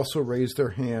 they also raise their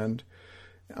hand.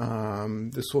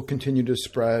 This will continue to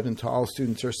spread until all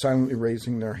students are silently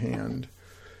raising their hand.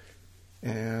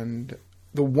 And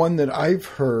the one that I've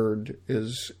heard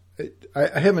is,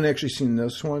 I haven't actually seen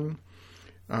this one,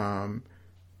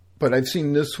 but I've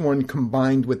seen this one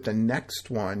combined with the next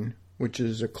one, which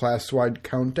is a class-wide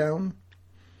countdown,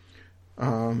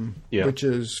 which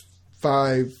is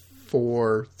 5,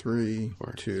 4, 3,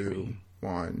 2,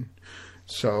 1.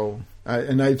 So,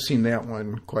 and I've seen that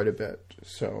one quite a bit.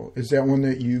 So, is that one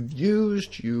that you've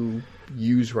used? You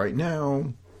use right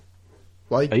now?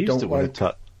 I used it when I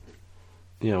taught.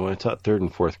 When I taught 3rd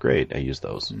and 4th grade, I used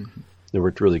those. Mm-hmm. They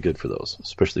worked really good for those,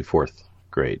 especially 4th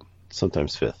grade,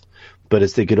 sometimes 5th. But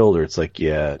as they get older, it's like,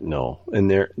 no, and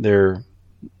they're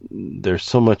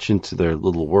so much into their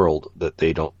little world that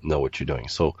they don't know what you're doing.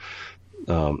 So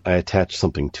I attach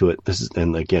something to it.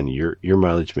 And again, your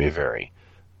mileage may vary.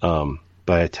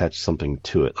 But I attach something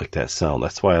to it, like that sound.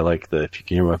 That's why I like if you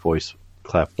can hear my voice,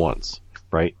 clap once,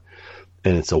 right?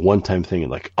 And it's a one-time thing,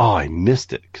 and like, oh, I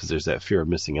missed it, because there's that fear of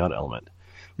missing out element.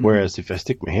 Mm-hmm. Whereas if I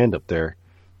stick my hand up there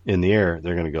in the air,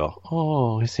 they're going to go,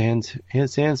 oh, his hand's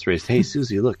raised. Hey,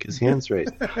 Susie, look, his hand's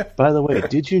raised. By the way,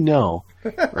 did you know,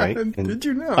 right? And did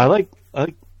you know? I like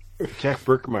Jack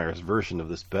Berkemeyer's version of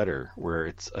this better, where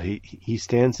it's he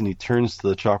stands and he turns to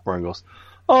the chalkboard and goes,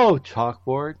 oh,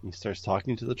 chalkboard. He starts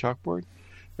talking to the chalkboard,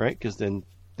 right? Because then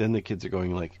the kids are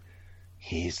going like,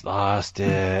 he's lost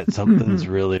it. Something's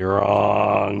really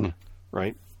wrong,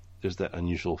 right? There's that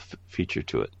unusual feature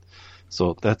to it.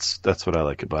 So that's what I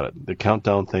like about it. The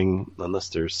countdown thing, unless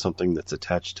there's something that's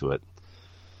attached to it,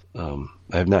 I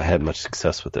have not had much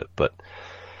success with it.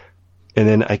 And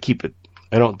then I keep it.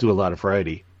 I don't do a lot of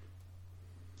variety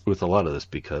with a lot of this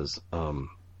because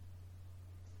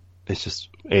it's just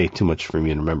A, too much for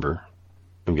me to remember.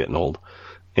 I'm getting old,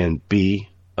 and B,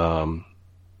 they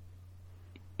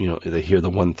hear the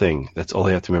one thing. That's all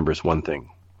they have to remember is one thing,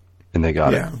 and they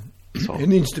got it. So, it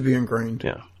needs to be ingrained.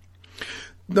 Yeah.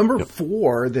 Number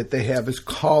 4 that they have is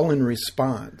call and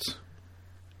response.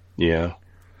 Yeah.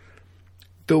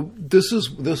 This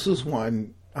is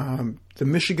one. The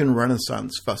Michigan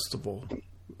Renaissance Festival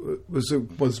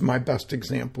was my best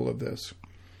example of this.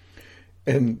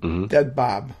 And Dead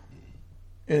Bob,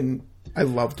 and I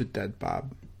loved Dead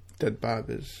Bob. Dead Bob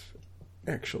is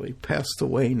actually passed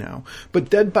away now. But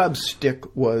Dead Bob's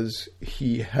stick was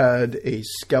he had a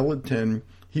skeleton.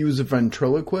 He was a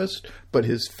ventriloquist, but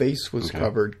his face was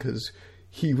covered because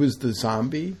he was the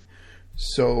zombie.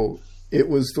 So it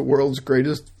was the world's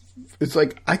greatest. It's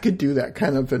like I could do that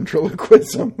kind of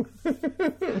ventriloquism,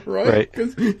 right?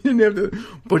 Because you didn't have to.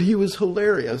 But he was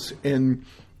hilarious, and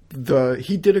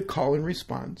he did a call and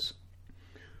response,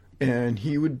 and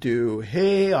he would do,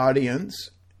 "Hey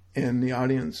audience," and the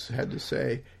audience had to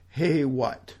say, "Hey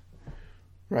what?"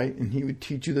 Right, and he would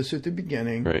teach you this at the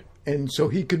beginning, right? And so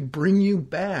he could bring you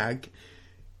back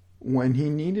when he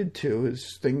needed to.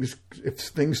 If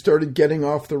things started getting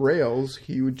off the rails,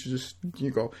 he would just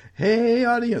go, "Hey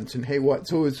audience," and "Hey what?"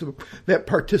 So that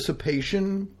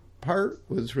participation part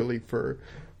was really for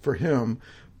him,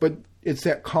 but it's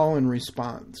that call and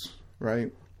response,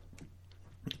 right?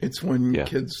 It's when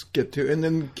kids get to, and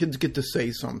then kids get to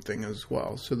say something as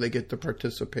well, so they get to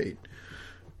participate,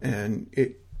 and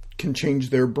it can change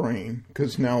their brain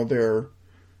because now they're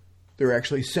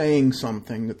actually saying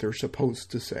something that they're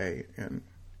supposed to say, and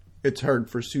it's hard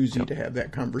for Susie to have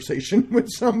that conversation with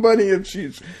somebody if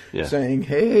she's saying,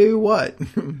 "Hey, what?"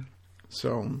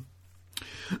 So,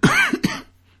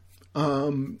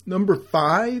 number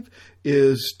 5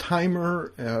 is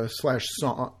timer /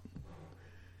 song,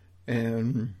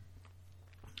 and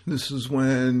this is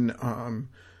when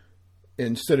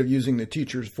instead of using the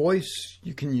teacher's voice,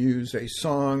 you can use a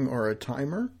song or a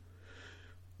timer.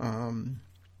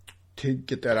 To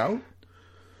get that out.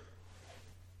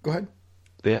 Go ahead.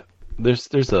 Yeah,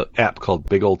 there's a app called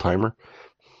Big Old Timer,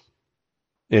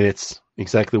 and it's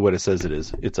exactly what it says it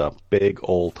is. It's a big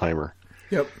old timer.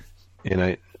 Yep.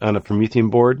 And on a Promethean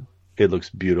board, it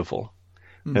looks beautiful.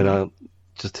 Mm-hmm. And I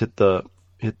just hit the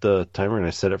timer, and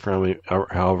I set it for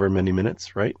however many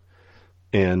minutes, right?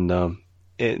 And the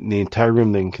entire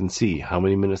room then can see how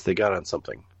many minutes they got on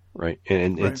something. Right.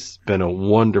 And it's been a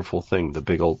wonderful thing, the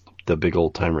big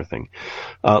old timer thing.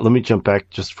 Let me jump back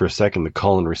just for a second, the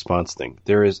call and response thing.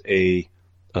 There is a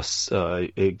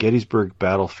Gettysburg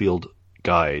Battlefield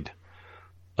guide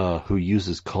who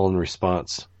uses call and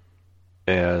response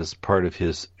as part of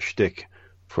his shtick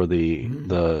for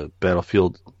the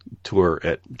battlefield tour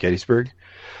at Gettysburg.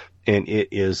 And it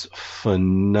is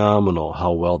phenomenal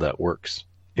how well that works.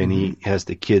 And he has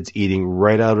the kids eating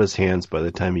right out of his hands by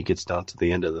the time he gets down to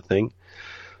the end of the thing.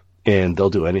 And they'll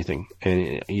do anything.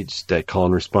 And that call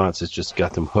and response has just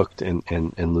got them hooked and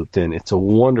looped in. It's a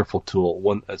wonderful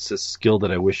tool. It's a skill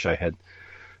that I wish I had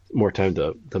more time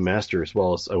to master, as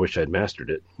well as I wish I'd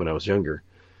mastered it when I was younger.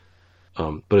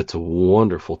 But it's a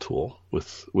wonderful tool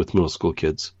with middle school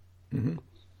kids. Mm-hmm.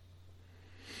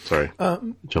 Sorry.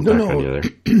 Jump back on you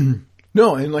there.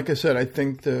 No, and like I said,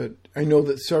 I know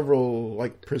that several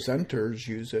presenters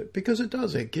use it because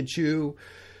it gets you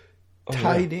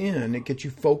tied in, it gets you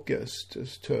focused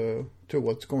as to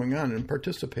what's going on and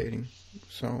participating.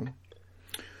 So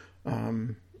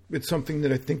it's something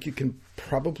that I think you can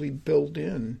probably build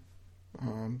in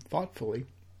thoughtfully.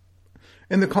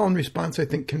 And the call and response, I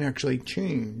think, can actually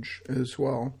change as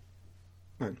well.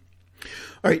 All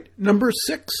right, number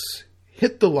 6,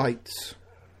 hit the lights.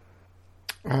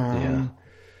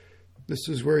 This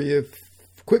is where you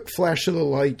quick flash of the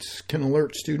lights can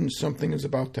alert students something is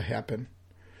about to happen.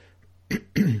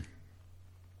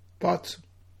 Thoughts?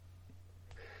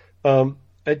 I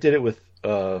did it with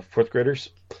 4th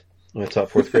graders when I taught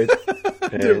 4th grade.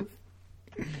 And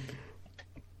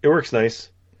it works nice.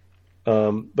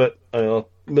 But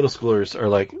middle schoolers are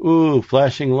like, "Ooh,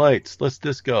 flashing lights, let's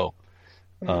disco."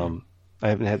 I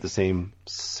haven't had the same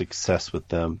success with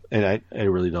them, and I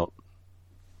really don't.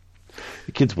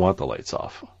 The kids want the lights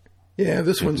off. Yeah,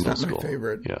 this one's not my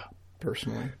favorite. Yeah,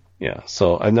 personally. Yeah,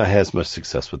 so I've not had as much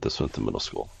success with this one at the middle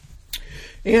school.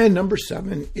 And number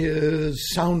 7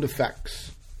 is sound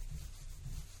effects.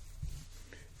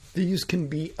 These can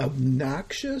be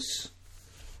obnoxious,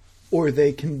 or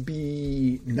they can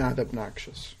be not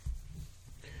obnoxious.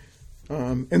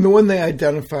 And the one they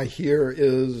identify here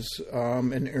is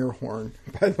an air horn,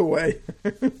 by the way.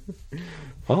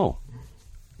 Oh.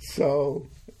 So.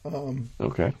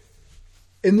 Okay.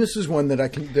 And this is one that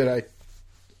I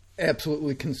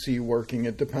absolutely can see working.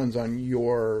 It depends on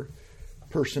your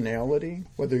personality,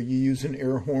 whether you use an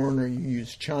air horn or you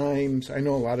use chimes. I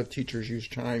know a lot of teachers use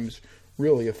chimes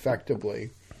really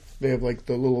effectively. They have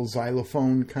the little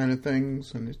xylophone kind of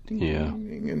things, and it's ding, ding,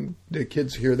 ding, and the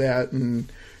kids hear that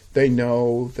and they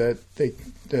know that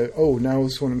now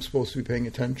is when I'm supposed to be paying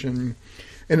attention.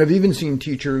 And I've even seen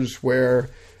teachers where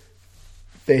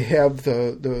they have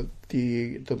the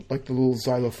like the little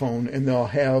xylophone, and they'll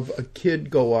have a kid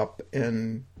go up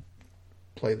and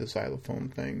play the xylophone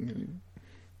thing. And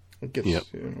it gets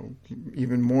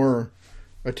even more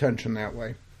attention that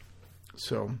way.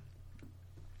 So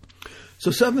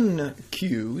 7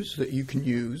 cues that you can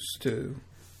use to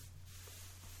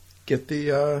get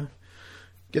the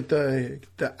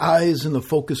eyes and the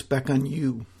focus back on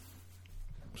you.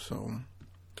 So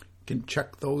you can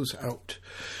check those out.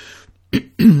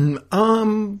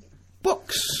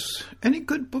 Books. Any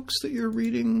good books that you're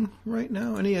reading right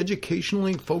now? Any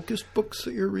educationally focused books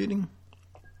that you're reading?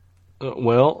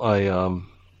 Well,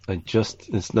 I just,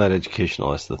 it's not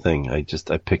educational, that's the thing. I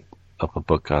picked up a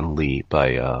book on Lee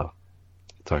by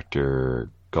Dr.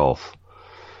 Golf.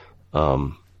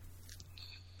 I'll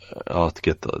have to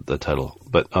get the title.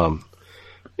 But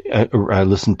I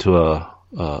listened to a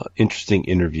interesting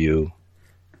interview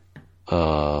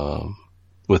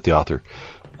with the author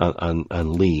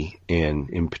on Lee, and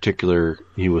in particular,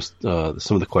 he was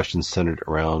some of the questions centered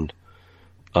around,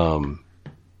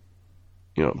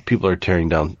 people are tearing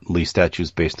down Lee statues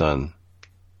based on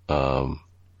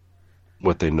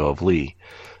what they know of Lee,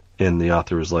 and the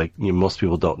author was like, most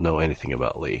people don't know anything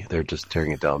about Lee; they're just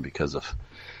tearing it down because of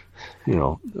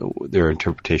their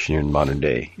interpretation in modern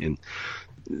day. And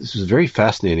this was very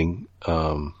fascinating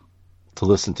to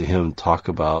listen to him talk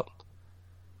about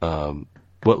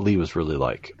what Lee was really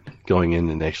like, going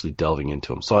in and actually delving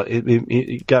into him. So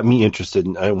it got me interested,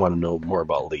 and I want to know more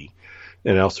about Lee.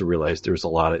 And I also realized there was a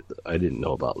lot I didn't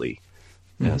know about Lee.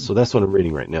 Mm-hmm. So that's what I'm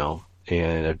reading right now,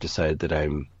 and I've decided that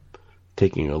I'm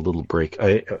taking a little break.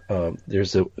 There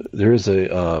is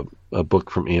a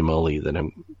book from A.M.L. Lee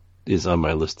that is on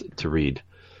my list to read.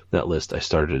 That list, I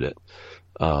started it.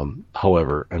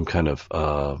 However, I'm kind of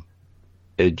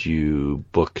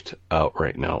booked out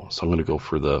right now, so I'm going to go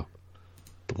for the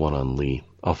one on Lee.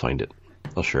 I'll find it.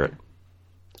 I'll share it.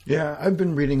 Yeah, I've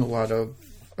been reading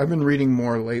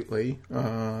more lately,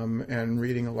 and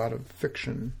reading a lot of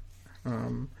fiction.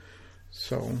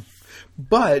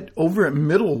 But over at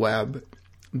Middle Web,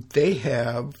 they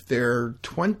have their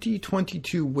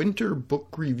 2022 Winter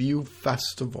Book Review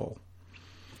Festival.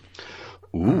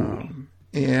 Ooh.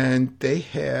 And they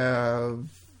have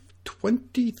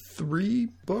 23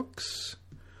 books.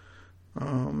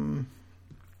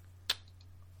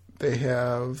 They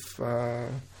have,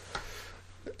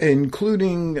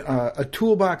 including a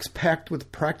toolbox packed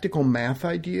with practical math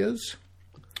ideas,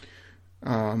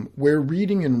 where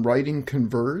reading and writing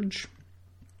converge,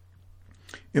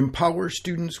 empower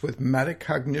students with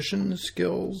metacognition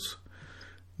skills,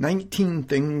 19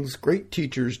 things great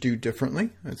teachers do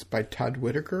differently. That's by Todd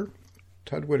Whitaker.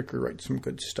 Todd Whitaker writes some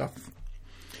good stuff.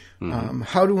 Mm-hmm.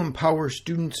 How to empower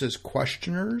students as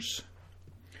questioners,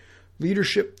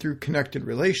 leadership through connected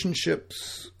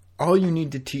relationships, all you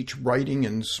need to teach writing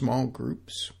in small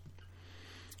groups.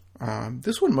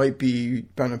 This one might be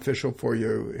beneficial for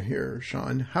you here,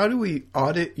 Sean. How do we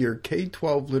audit your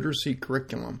K-12 literacy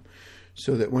curriculum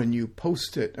so that when you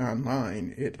post it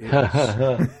online, it is?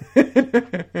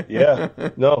 Yeah,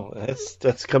 no,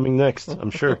 that's coming next,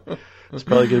 I'm sure. It's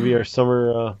probably going to be our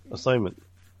summer assignment.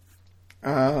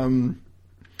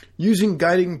 Using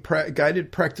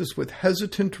guided practice with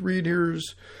hesitant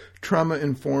readers,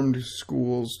 trauma-informed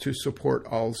schools to support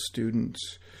all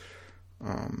students.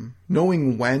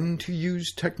 Knowing when to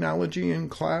use technology in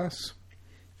class.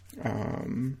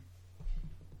 One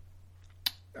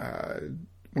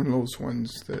of those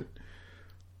ones that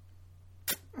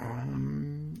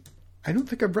I don't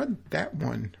think I've read that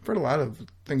one. I've read a lot of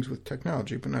things with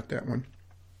technology, but not that one.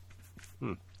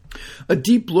 A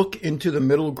deep look into the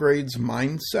middle grades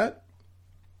mindset.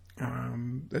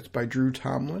 That's by Drew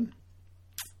Tomlin.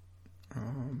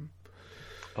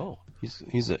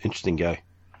 He's an interesting guy.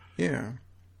 Yeah,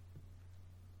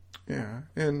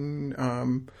 and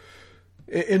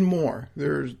more.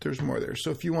 There's more there.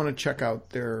 So if you want to check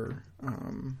out their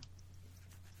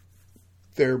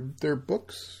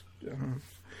books,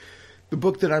 the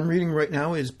book that I'm reading right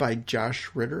now is by Josh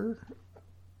Ritter.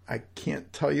 I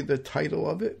can't tell you the title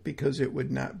of it because it would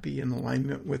not be in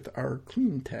alignment with our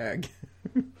clean tag.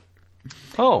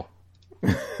 Oh.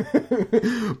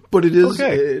 But it is.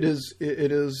 Okay. It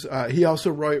is. He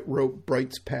also wrote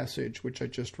Bright's Passage, which I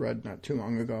just read not too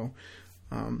long ago,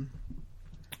 and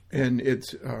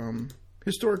it's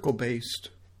historical based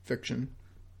fiction,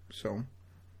 so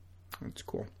that's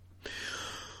cool.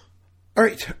 All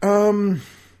right.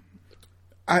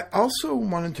 I also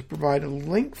wanted to provide a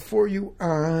link for you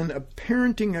on a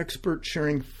parenting expert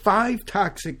sharing 5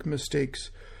 toxic mistakes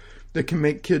that can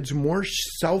make kids more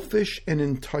selfish and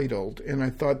entitled. And I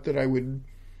thought that I would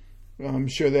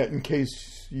share that in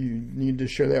case you need to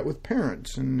share that with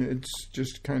parents. And it's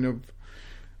just kind of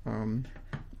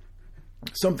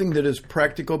something that is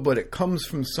practical, but it comes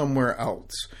from somewhere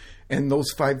else. And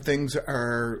those 5 things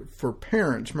are for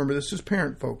parents. Remember, this is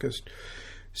parent-focused.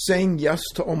 Saying yes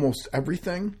to almost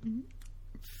everything,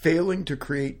 failing to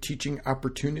create teaching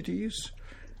opportunities,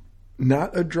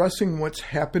 not addressing what's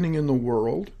happening in the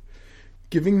world,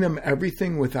 giving them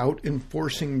everything without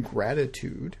enforcing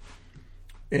gratitude,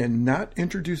 and not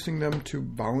introducing them to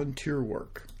volunteer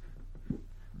work.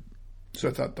 So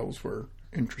I thought those were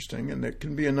interesting, and that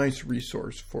can be a nice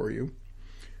resource for you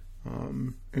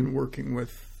in working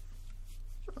with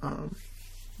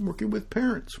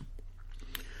parents.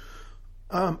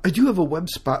 I do have a web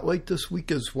spotlight this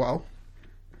week as well,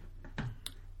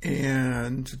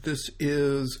 and this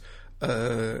is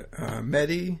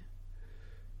Madi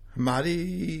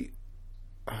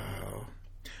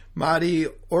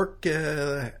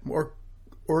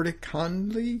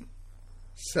Ortikandli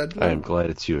said. I am glad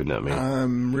it's you and not me.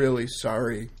 I'm really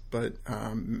sorry, but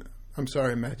I'm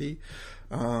sorry, Madi.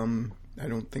 I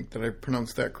don't think that I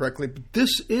pronounced that correctly, but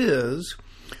this is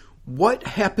what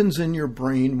happens in your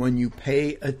brain when you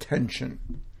pay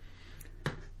attention.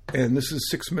 And this is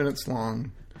 6 minutes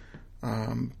long.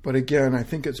 But again, I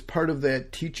think it's part of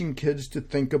that teaching kids to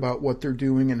think about what they're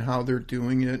doing and how they're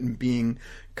doing it and being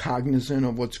cognizant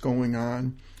of what's going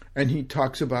on. And he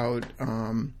talks about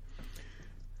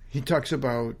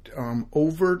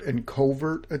overt and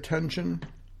covert attention.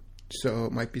 So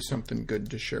it might be something good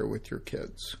to share with your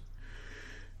kids.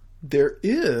 There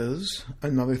is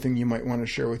another thing you might want to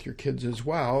share with your kids as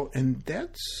well, and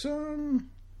that's,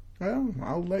 well,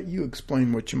 I'll let you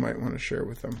explain what you might want to share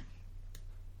with them.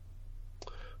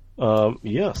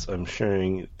 Yes, I'm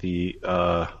sharing the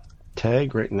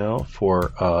tag right now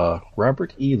for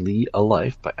Robert E. Lee, A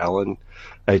Life by Alan.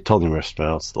 I totally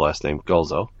mispronounced the last name,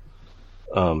 Gulzo.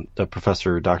 The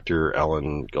Professor Dr.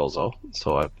 Alan Gulzo.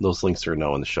 So those links are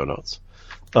now in the show notes.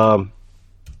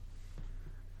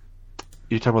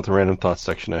 You're talking about the random thoughts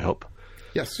section, I hope.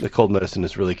 Yes. The cold medicine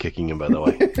is really kicking in, by the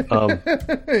way.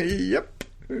 Yep.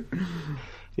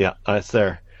 Yeah, it's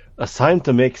there. A time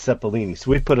to make ceppolini.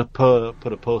 So we put a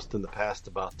post in the past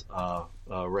about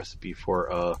a recipe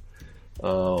for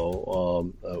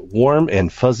warm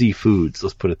and fuzzy foods.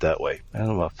 Let's put it that way. I don't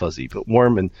know about fuzzy, but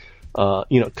warm and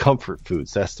comfort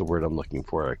foods. That's the word I'm looking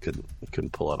for. I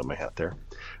couldn't pull out of my hat there.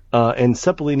 And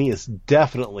ceppolini is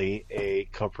definitely a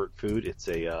comfort food. It's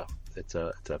a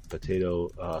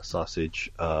potato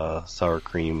sausage sour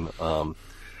cream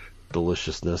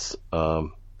deliciousness.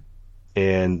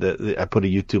 And I put a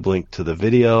YouTube link to the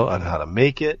video on how to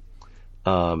make it.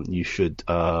 You should,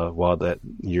 while that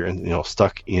you're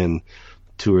stuck in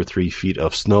 2 or 3 feet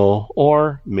of snow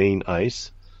or Maine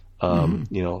ice,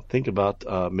 think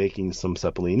about making some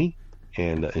ceppolini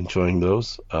and enjoying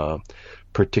those.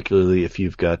 Particularly if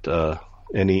you've got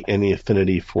any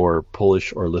affinity for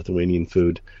Polish or Lithuanian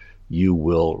food, you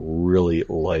will really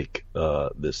like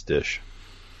this dish.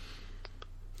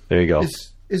 There you go.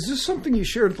 Is this something you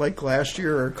shared like last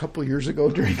year or a couple years ago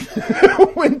during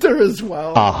the winter as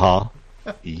well?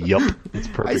 Yep. It's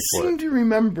perfect. I seem to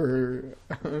remember.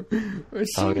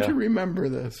 To remember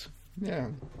this. Yeah.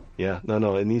 Yeah.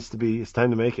 No. It needs to be. It's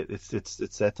time to make it. It's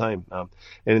that time. And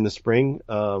in the spring,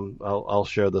 I'll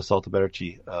share the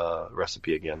saltabarci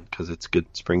recipe again because it's good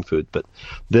spring food. But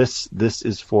this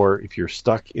is for if you're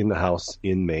stuck in the house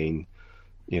in Maine,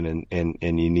 and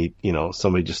you need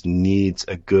somebody just needs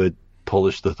a good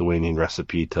Polish Lithuanian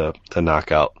recipe to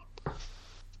knock out.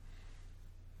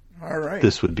 All right.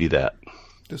 This would be that.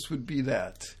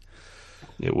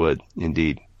 It would,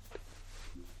 indeed.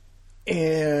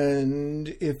 And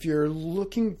if you're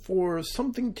looking for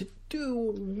something to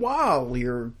do while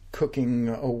you're cooking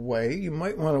away, you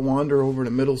might want to wander over to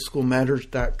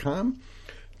middleschoolmatters.com.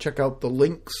 Check out the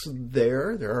links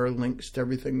there. There are links to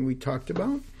everything we talked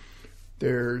about.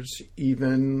 There's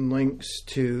even links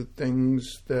to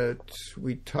things that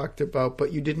we talked about,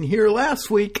 but you didn't hear last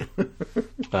week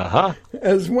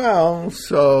as well.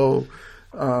 So,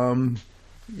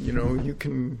 you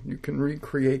can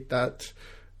recreate that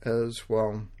as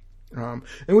well. And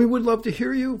we would love to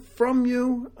hear from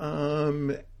you.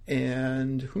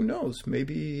 And who knows,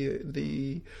 maybe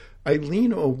the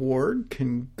Eileen Award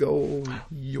can go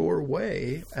your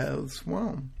way as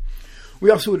well. We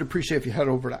also would appreciate if you head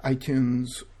over to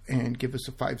iTunes and give us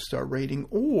a 5-star rating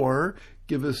or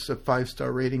give us a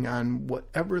 5-star rating on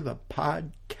whatever the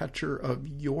podcatcher of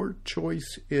your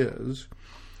choice is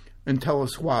and tell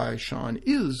us why Sean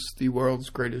is the world's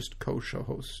greatest co-show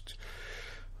host.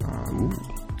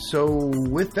 So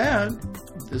with that,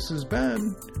 this has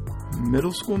been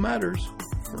Middle School Matters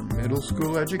for middle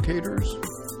school educators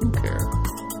who care.